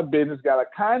thinking about a business, got a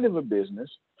kind of a business,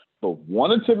 but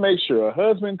wanted to make sure her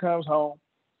husband comes home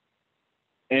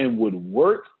and would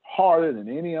work harder than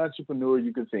any entrepreneur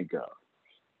you could think of.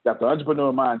 Got the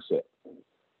entrepreneur mindset.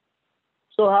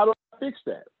 So how do I fix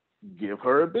that? Give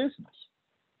her a business.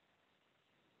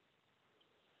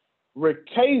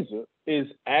 Ricasa is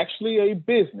actually a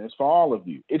business for all of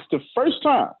you. It's the first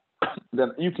time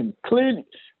that you can clearly,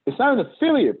 it's not an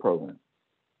affiliate program.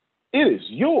 It is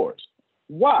yours.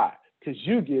 Why? Because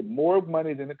you get more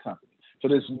money than the company. So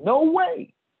there's no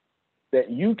way that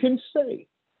you can say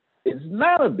it's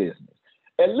not a business.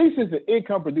 At least it's an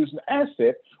income producing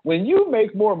asset when you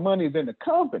make more money than the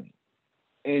company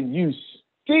and you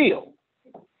still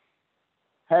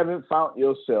haven't found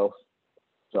yourself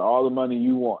to all the money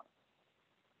you want.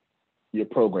 Your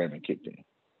programming kicked in.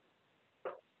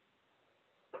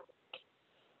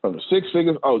 From the 6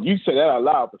 figures, oh, you said that out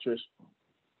loud, Patricia.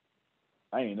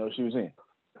 I didn't know she was in.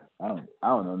 I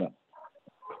don't know nothing.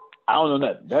 I don't know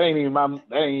nothing. That ain't even my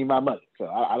money. So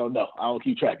I don't know. I don't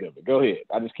keep track of it. Go ahead.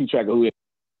 I just keep track of who it is.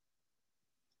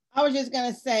 I was just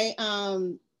gonna say,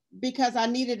 because I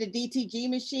needed a DTG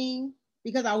machine,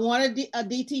 because I wanted a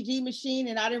DTG machine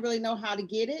and I didn't really know how to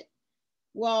get it.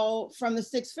 Well, from the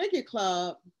 6 Figure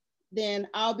Club, then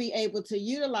I'll be able to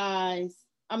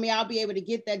I'll be able to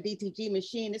get that DTG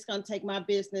machine. It's gonna take my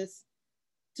business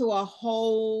to a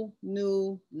whole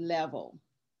new level.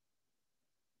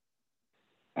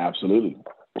 Absolutely,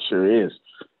 sure is.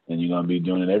 And you're gonna be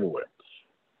doing it everywhere.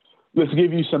 Let's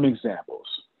give you some examples.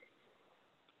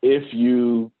 If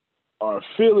you are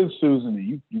feeling Susan,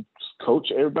 and you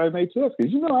coach everybody in ATS,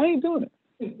 because you know I ain't doing it.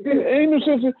 Ain't no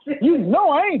sense. You know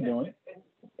I ain't doing it.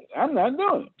 I'm not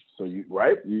doing it. So you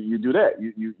do that.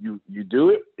 You do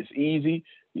it. It's easy.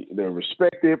 They're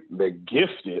respected. They're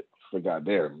gifted. Forgot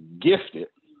they're gifted.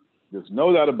 There's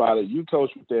no doubt about it. You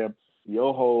coach with them.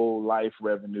 Your whole life,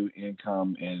 revenue,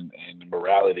 income, and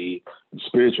morality and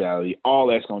spirituality, all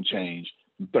that's gonna change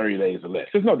in 30 days or less.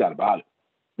 There's no doubt about it.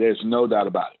 There's no doubt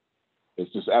about it.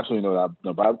 It's just absolutely no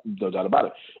doubt about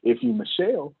it. If you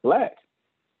Michelle Black,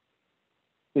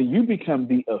 then you become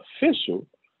the official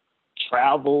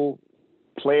travel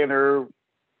planner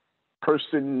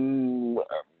person,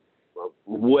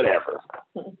 whatever,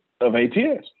 of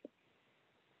ATS.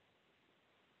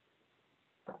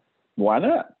 Why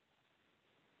not?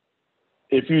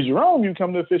 If you Jerome, you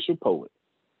become the official poet.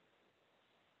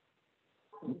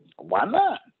 Why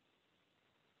not?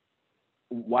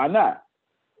 Why not?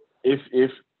 If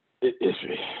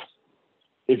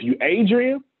you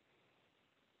Adrian,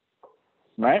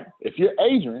 right? If you're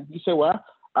Adrian, you say, well,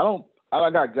 I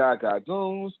got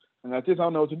goons, and I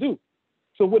don't know what to do.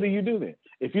 So what do you do then?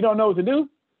 If you don't know what to do,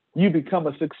 you become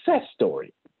a success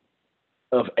story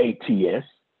of ATS.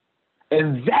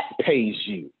 And that pays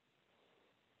you.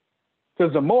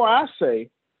 Because the more I say,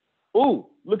 ooh,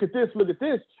 look at this,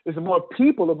 is the more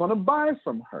people are going to buy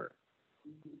from her.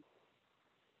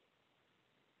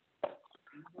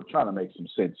 I'm trying to make some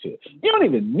sense here. You don't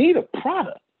even need a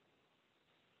product.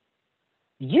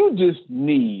 You just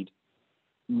need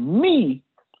me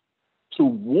to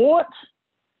want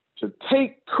to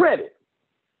take credit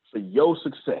for your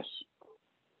success.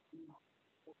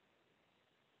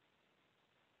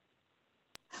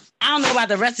 I don't know about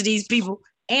the rest of these people.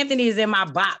 Anthony is in my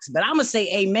box, but I'm going to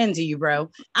say amen to you, bro.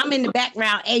 I'm in the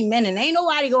background, amen, and ain't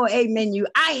nobody going to amen you.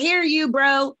 I hear you,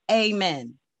 bro.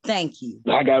 Amen. Thank you.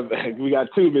 We got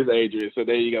two, Miss Adrian, so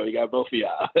there you go. You got both of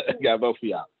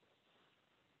y'all.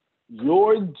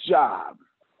 Your job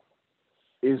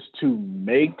is to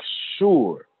make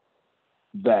sure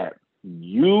that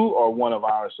you are one of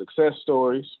our success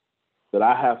stories that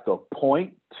I have to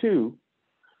point to,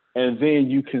 and then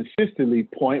you consistently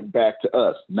point back to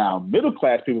us. Now, middle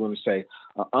class people are going to say,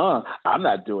 I'm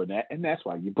not doing that, and that's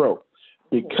why you broke.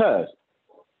 Because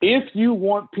if you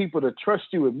want people to trust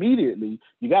you immediately,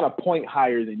 you got to point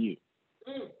higher than you.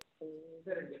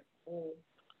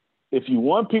 If you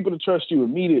want people to trust you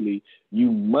immediately,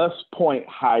 you must point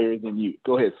higher than you.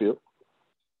 Go ahead, Phil.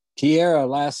 Kiera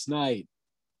last night,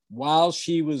 while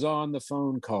she was on the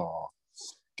phone call,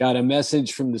 got a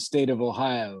message from the state of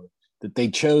Ohio that they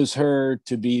chose her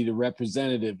to be the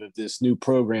representative of this new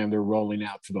program they're rolling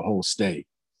out for the whole state.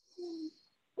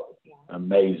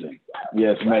 Amazing.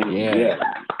 Yes, amazing. Yeah. Yeah.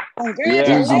 I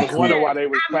was wondering why they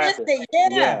were clapping.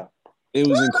 Yeah. It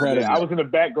was incredible. Yeah, I was in the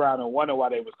background and wondering why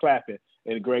they was clapping,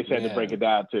 and Grace had to break it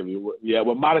down to me. Yeah,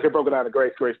 when Monica broke it down to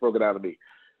Grace broke it down to me.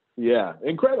 Yeah,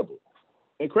 incredible.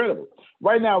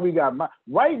 Right now we got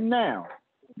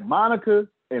Monica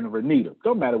and Renita.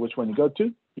 Don't matter which one you go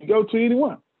to either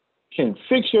one. Can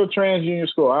fix your TransUnion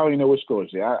score. I don't even know which score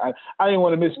it's there. I didn't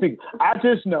want to misspeak. I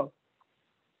just know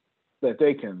that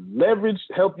they can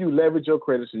help you leverage your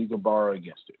credit so you can borrow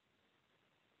against it.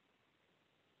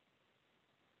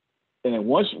 And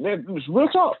then it's real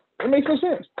talk. It makes no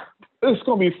sense. It's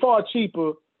going to be far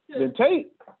cheaper than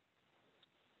Tate.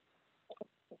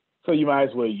 So you might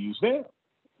as well use them.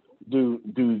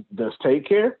 Does Tate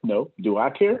care? No. Do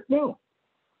I care? No.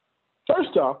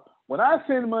 First off, when I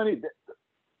send money,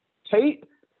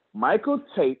 Michael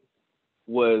Tate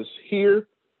was here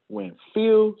when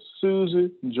Phil,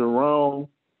 Susan, Jerome,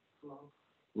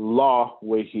 Law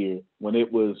were here, when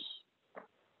it was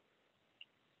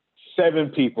 7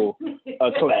 people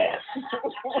a class.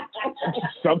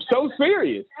 I'm so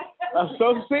serious.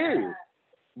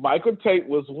 Michael Tate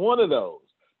was one of those.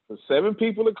 For 7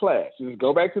 people a class. Just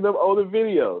go back to the older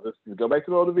videos.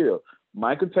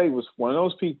 Michael Tate was one of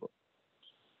those people.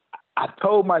 I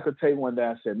told Michael Tate one day,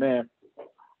 I said, man,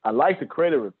 I like the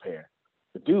credit repair,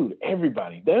 but dude,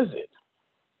 everybody does it.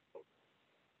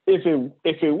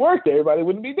 If it worked, everybody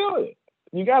wouldn't be doing it.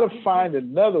 You got to find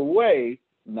another way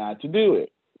not to do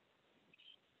it.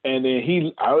 And then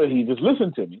he just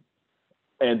listened to me.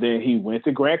 And then he went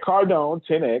to Grant Cardone,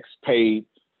 10X, paid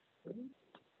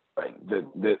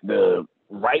the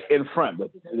right in front,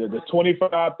 the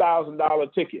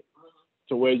 $25,000 ticket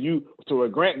to where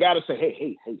Grant got to say,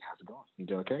 hey, how's it going? You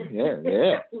doing okay?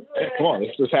 Yeah. Come on,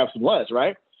 let's just have some lunch,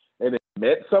 right? And then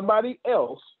met somebody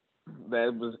else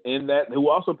that was in that who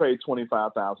also paid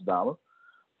 $25,000,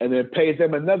 and then pays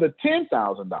them another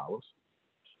 $10,000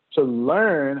 to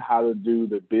learn how to do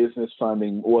the business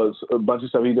funding, was a bunch of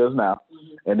stuff he does now.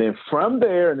 And then from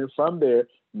there,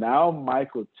 now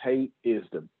Michael Tate is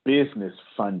the business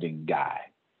funding guy,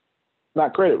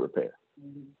 not credit repair.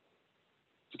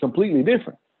 It's completely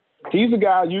different. He's the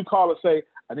guy you call and say,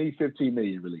 I need 15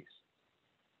 million release.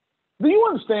 Do you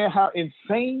understand how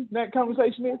insane that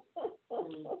conversation is?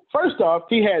 First off,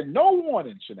 he had no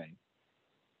warning, Shanae.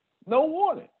 No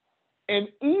warning. And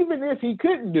even if he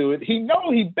couldn't do it, he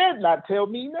better not tell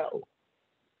me no.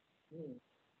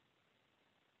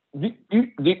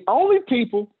 The only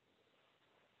people,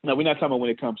 now we're not talking about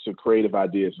when it comes to creative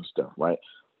ideas and stuff, right?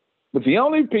 But the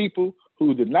only people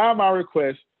who deny my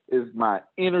request is my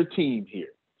inner team here.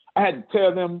 I had to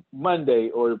tell them Monday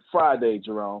or Friday,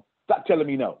 Jerome, stop telling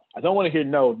me no. I don't want to hear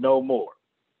no more.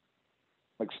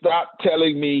 Like, stop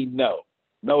telling me no.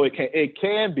 No, it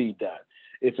can be done.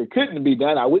 If it couldn't be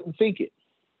done, I wouldn't think it.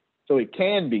 So it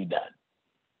can be done.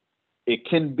 It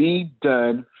can be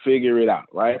done. Figure it out,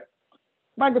 right?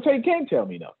 Michael Tate can't tell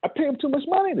me no. I pay him too much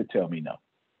money to tell me no.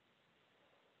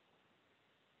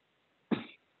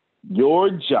 Your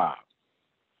job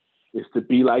is to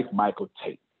be like Michael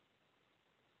Tate.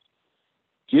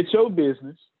 Get your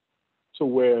business to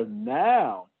where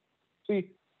now,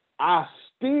 see, I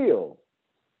still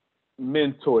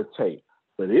mentor Tate,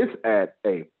 but it's at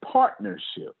a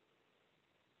partnership.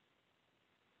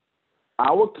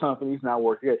 Our company's not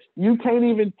working. You can't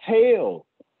even tell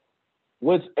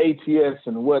what's ATS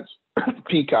and what's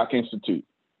Peacock Institute.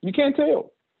 You can't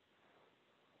tell.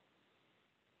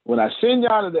 When I send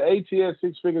y'all to the ATS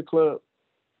Six Figure Club,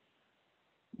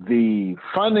 the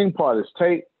funding part is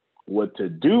Tate. What to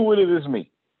do with it is me.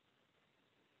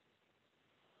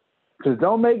 Because it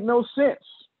don't make no sense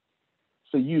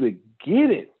for you to get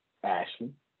it,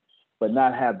 Ashley, but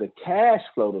not have the cash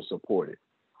flow to support it.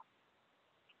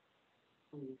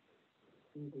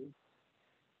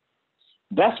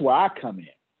 That's where I come in.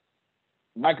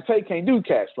 Michael Tate can't do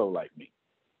cash flow like me.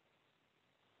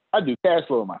 I do cash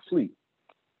flow in my sleep.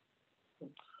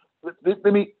 This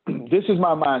is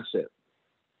my mindset.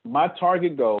 My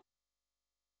target goal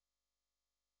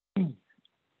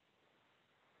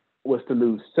was to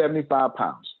lose 75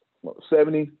 pounds.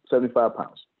 75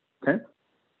 pounds. Okay?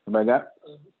 Everybody got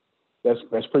it?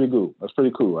 That's pretty good. That's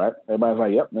pretty cool, right? Everybody's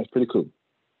like, yep, that's pretty cool.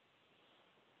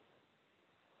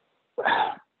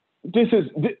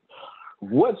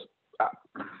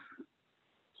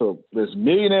 So there's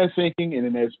millionaire thinking and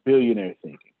then there's billionaire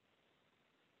thinking.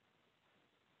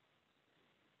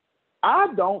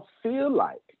 I don't feel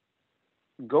like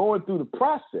going through the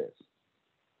process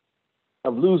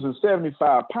of losing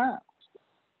 75 pounds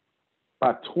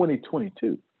by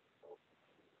 2022.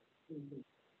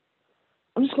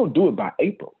 I'm just going to do it by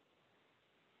April.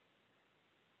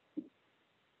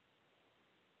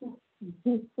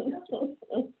 This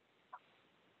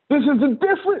is the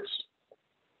difference.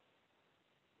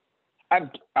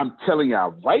 I'm telling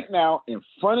y'all right now, in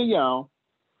front of y'all,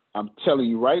 I'm telling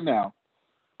you right now,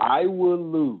 I will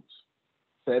lose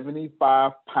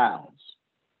 75 pounds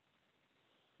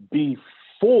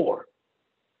before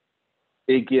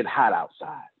it get hot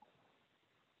outside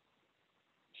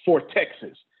for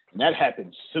Texas. And that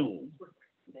happens soon.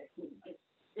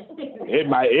 It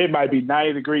might be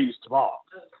 90 degrees tomorrow.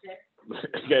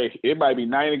 Okay, it might be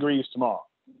 90 degrees tomorrow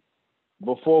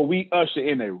before we usher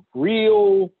in a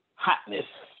real hotness.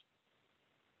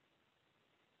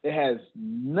 It has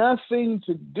nothing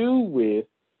to do with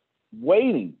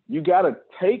waiting. You got to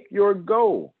take your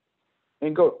goal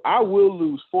and go. I will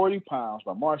lose 40 pounds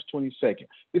by March 22nd.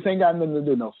 This ain't got nothing to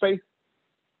do with no faith.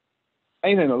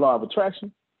 Ain't in the law of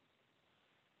attraction.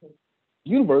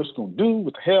 Universe gonna do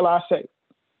what the hell I say.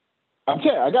 I'm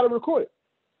telling you, I got to record it.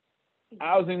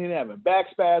 I was in here having back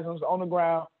spasms on the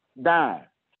ground, dying.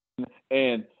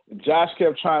 And Josh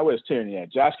kept trying, where's Tierney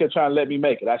at? Josh kept trying to let me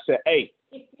make it. I said, hey,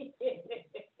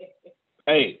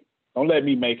 don't let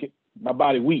me make it. My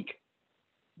body weak.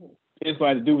 It's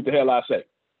going to do what the hell I say.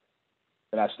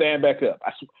 And I stand back up.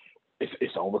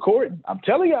 It's on recording. I'm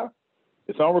telling y'all,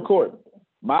 it's on recording.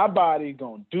 My body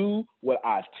going to do what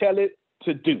I tell it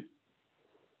to do.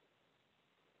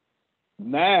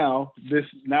 Now the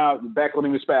back won't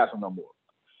even spasm no more.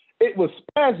 It was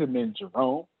spasming,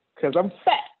 Jerome, because I'm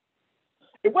fat.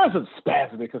 It wasn't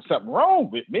spasming because something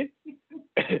wrong with me.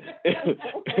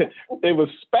 It was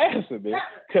spasming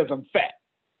because I'm fat.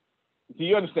 Do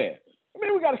you understand? I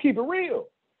mean, we got to keep it real.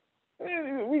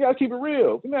 We got to keep it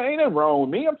real. Ain't nothing wrong with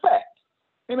me. I'm fat.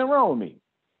 Ain't nothing wrong with me.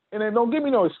 And then don't give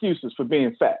me no excuses for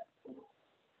being fat.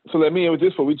 So let me end with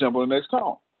this before we jump on the next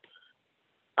call.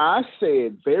 I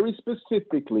said very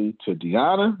specifically to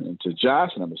Deanna and to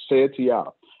Josh, and I'm going to say it to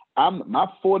y'all. My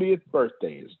 40th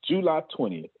birthday is July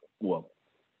 20th. Well,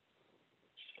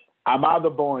 I'm either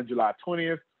born July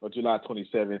 20th or July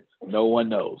 27th. No one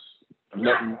knows.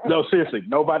 No, seriously,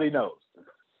 nobody knows.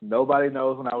 Nobody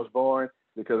knows when I was born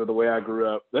because of the way I grew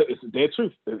up. It's the dead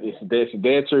truth. It's the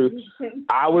dead truth.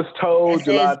 I was told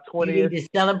July 20th. You need to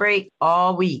celebrate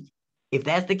all week. If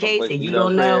that's the case, and you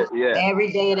don't know,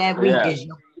 every day of that week is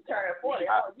your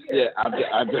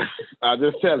I'm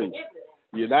just telling you.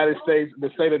 United States, the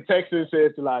state of Texas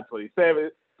says July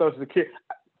 27th. Social Security.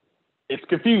 It's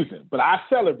confusing, but I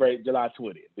celebrate July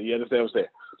 20th. Do you understand what I'm saying?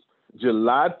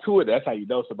 July 20th, that's how you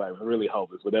know somebody was really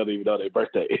homeless, but they don't even know their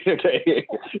birthday. Okay.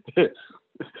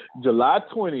 July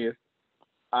 20th,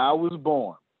 I was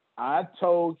born. I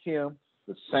told him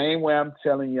the same way I'm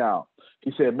telling y'all.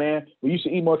 He said, man, we used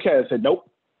to eat more carrots. I said, nope,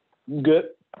 I'm good.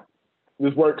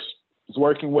 This works. It's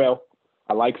working well.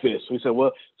 I like this. So he said,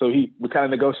 well, we kind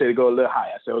of negotiated to go a little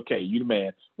higher. I said, okay, you the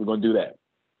man. We're going to do that.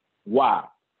 Why?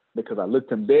 Because I looked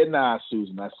him dead in the eyes,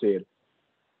 Susan. I said,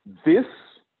 this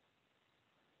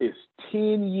is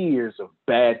 10 years of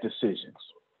bad decisions.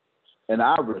 And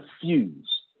I refuse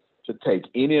to take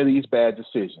any of these bad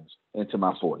decisions into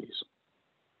my 40s.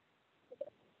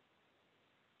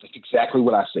 That's exactly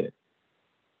what I said.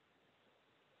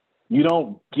 You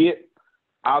don't get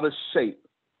out of shape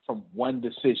from one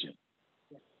decision.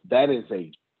 That is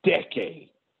a decade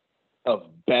of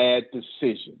bad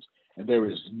decisions. And there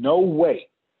is no way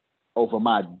over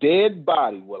my dead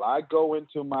body will I go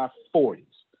into my 40s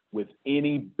with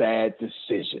any bad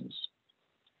decisions.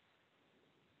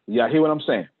 Y'all hear what I'm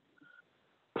saying?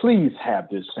 Please have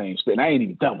this same spirit. And I ain't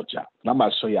even done with y'all. And I'm about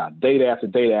to show y'all data after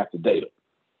data after data.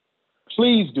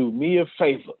 Please do me a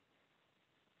favor.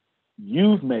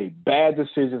 You've made bad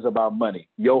decisions about money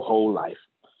your whole life.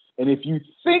 And if you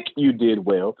think you did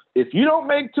well, if you don't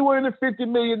make $250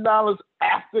 million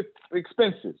after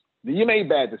expenses, then you made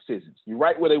bad decisions. You're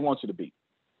right where they want you to be.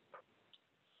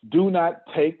 Do not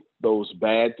take those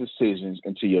bad decisions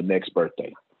into your next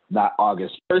birthday. Not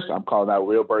August 1st. I'm calling out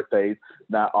real birthdays.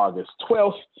 Not August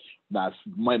 12th. Not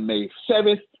May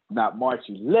 7th. Not March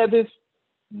 11th.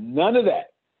 None of that.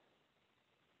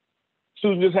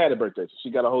 Susan just had a birthday, so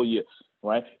she got a whole year,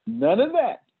 right? None of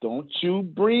that. Don't you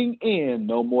bring in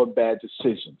no more bad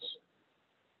decisions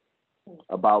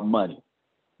about money.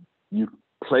 You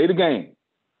play the game.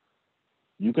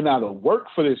 You can either work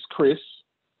for this, Chris,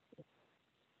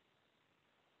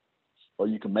 or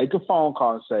you can make a phone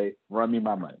call and say, run me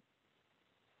my money.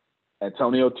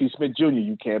 Antonio T. Smith Jr.,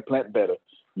 you can plant better.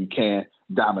 You can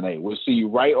dominate. We'll see you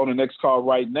right on the next call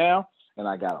right now, and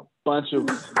I got a bunch of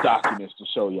documents to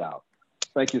show y'all.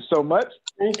 Thank you so much.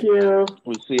 Thank you.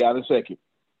 We'll see y'all in a second.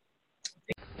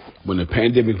 When the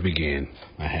pandemic began,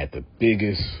 I had the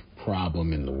biggest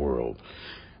problem in the world.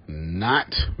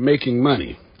 Not making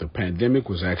money. The pandemic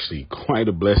was actually quite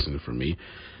a blessing for me,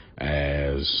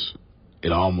 as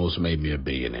it almost made me a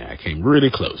billionaire. I came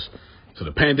really close. So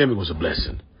the pandemic was a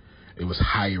blessing. It was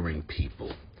hiring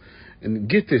people. And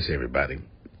get this, everybody.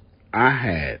 I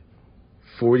had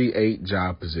 48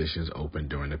 job positions open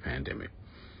during the pandemic.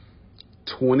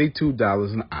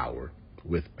 $22 an hour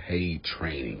with paid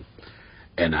training.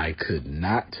 And I could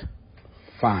not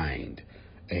find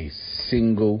a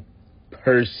single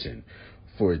person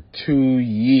for 2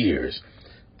 years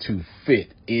to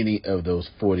fit any of those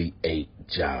 48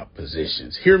 job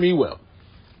positions. Hear me well.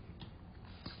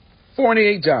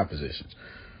 48 job positions,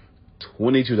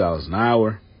 $22 an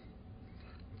hour,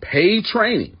 paid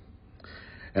training,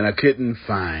 and I couldn't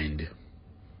find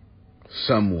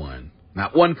someone,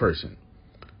 not one person,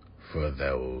 for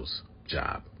those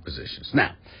job positions.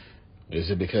 Now, is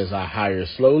it because I hire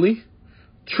slowly?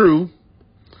 True,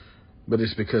 but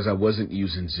it's because I wasn't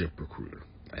using ZipRecruiter,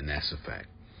 and that's a fact.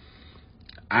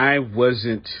 I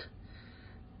wasn't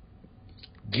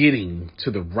getting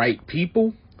to the right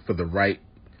people for the right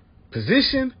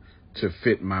position to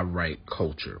fit my right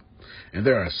culture. And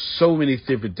there are so many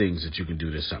different things that you can do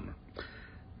this summer.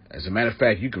 As a matter of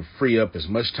fact, you can free up as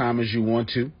much time as you want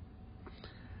to.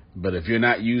 But if you're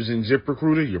not using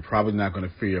ZipRecruiter, you're probably not going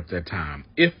to free up that time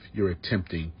if you're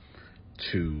attempting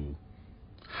to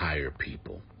hire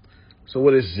people. So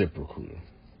what is ZipRecruiter?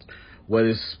 What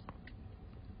is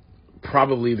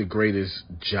probably the greatest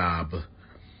job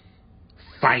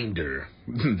finder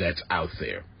that's out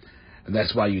there. And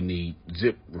that's why you need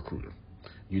ZipRecruiter.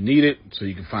 You need it so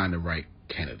you can find the right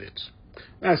candidates.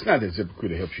 Now, it's not that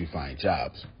ZipRecruiter helps you find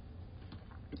jobs.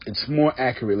 It's more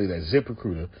accurately that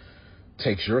ZipRecruiter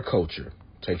takes your culture,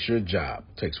 takes your job,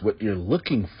 takes what you're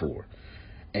looking for,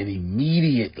 and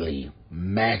immediately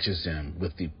matches them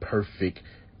with the perfect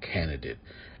candidate.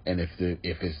 And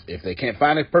if they can't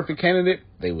find a perfect candidate,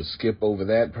 they will skip over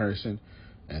that person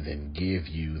and then give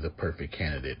you the perfect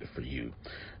candidate for you.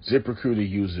 ZipRecruiter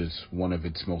uses one of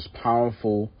its most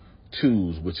powerful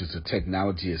tools, which is the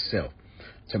technology itself,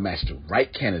 to match the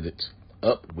right candidates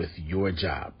up with your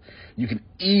job. You can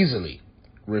easily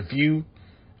review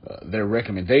their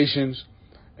recommendations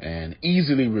and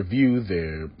easily review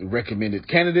their recommended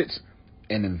candidates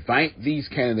and invite these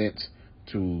candidates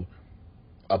to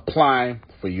apply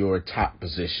for your top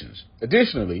positions.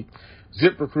 Additionally,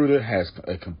 ZipRecruiter has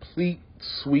a complete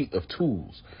suite of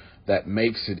tools that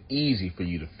makes it easy for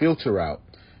you to filter out,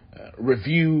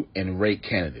 review, and rate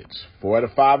candidates. 4 out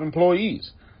of 5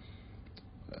 employees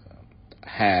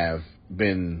have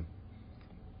been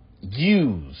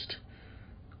used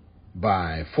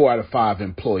by 4 out of 5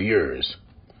 employers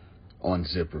on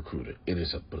ZipRecruiter. It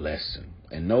is a blessing.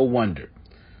 And no wonder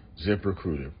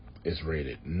ZipRecruiter is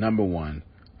rated #1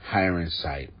 hiring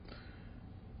site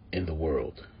in the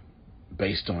world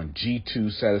based on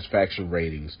G2 satisfaction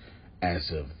ratings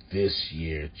as of this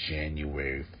year,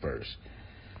 January 1st.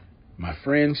 My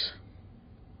friends,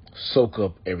 soak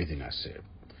up everything I said.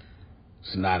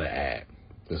 It's not an ad.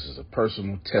 This is a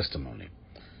personal testimony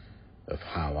of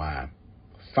how I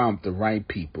found the right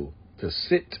people to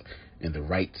sit in the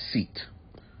right seat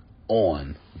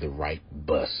on the right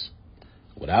bus.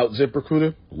 Without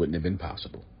ZipRecruiter, it wouldn't have been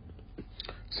possible.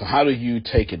 So how do you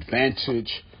take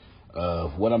advantage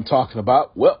of what I'm talking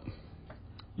about? Well,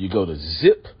 you go to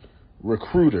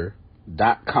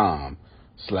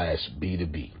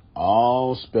ZipRecruiter.com/B2B.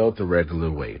 All spelled the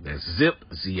regular way. That's Zip,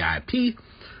 Z-I-P,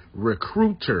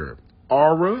 Recruiter,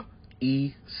 Aura,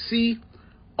 E-C,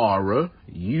 Aura,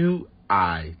 U-I-T-E-R,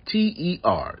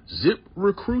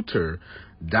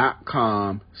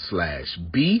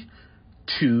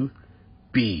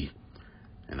 ZipRecruiter.com/B2B.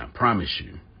 And I promise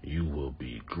you, you will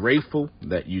be grateful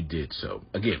that you did so.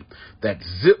 Again, that's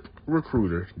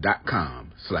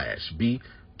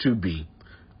ZipRecruiter.com/B2B.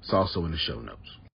 It's also in the show notes.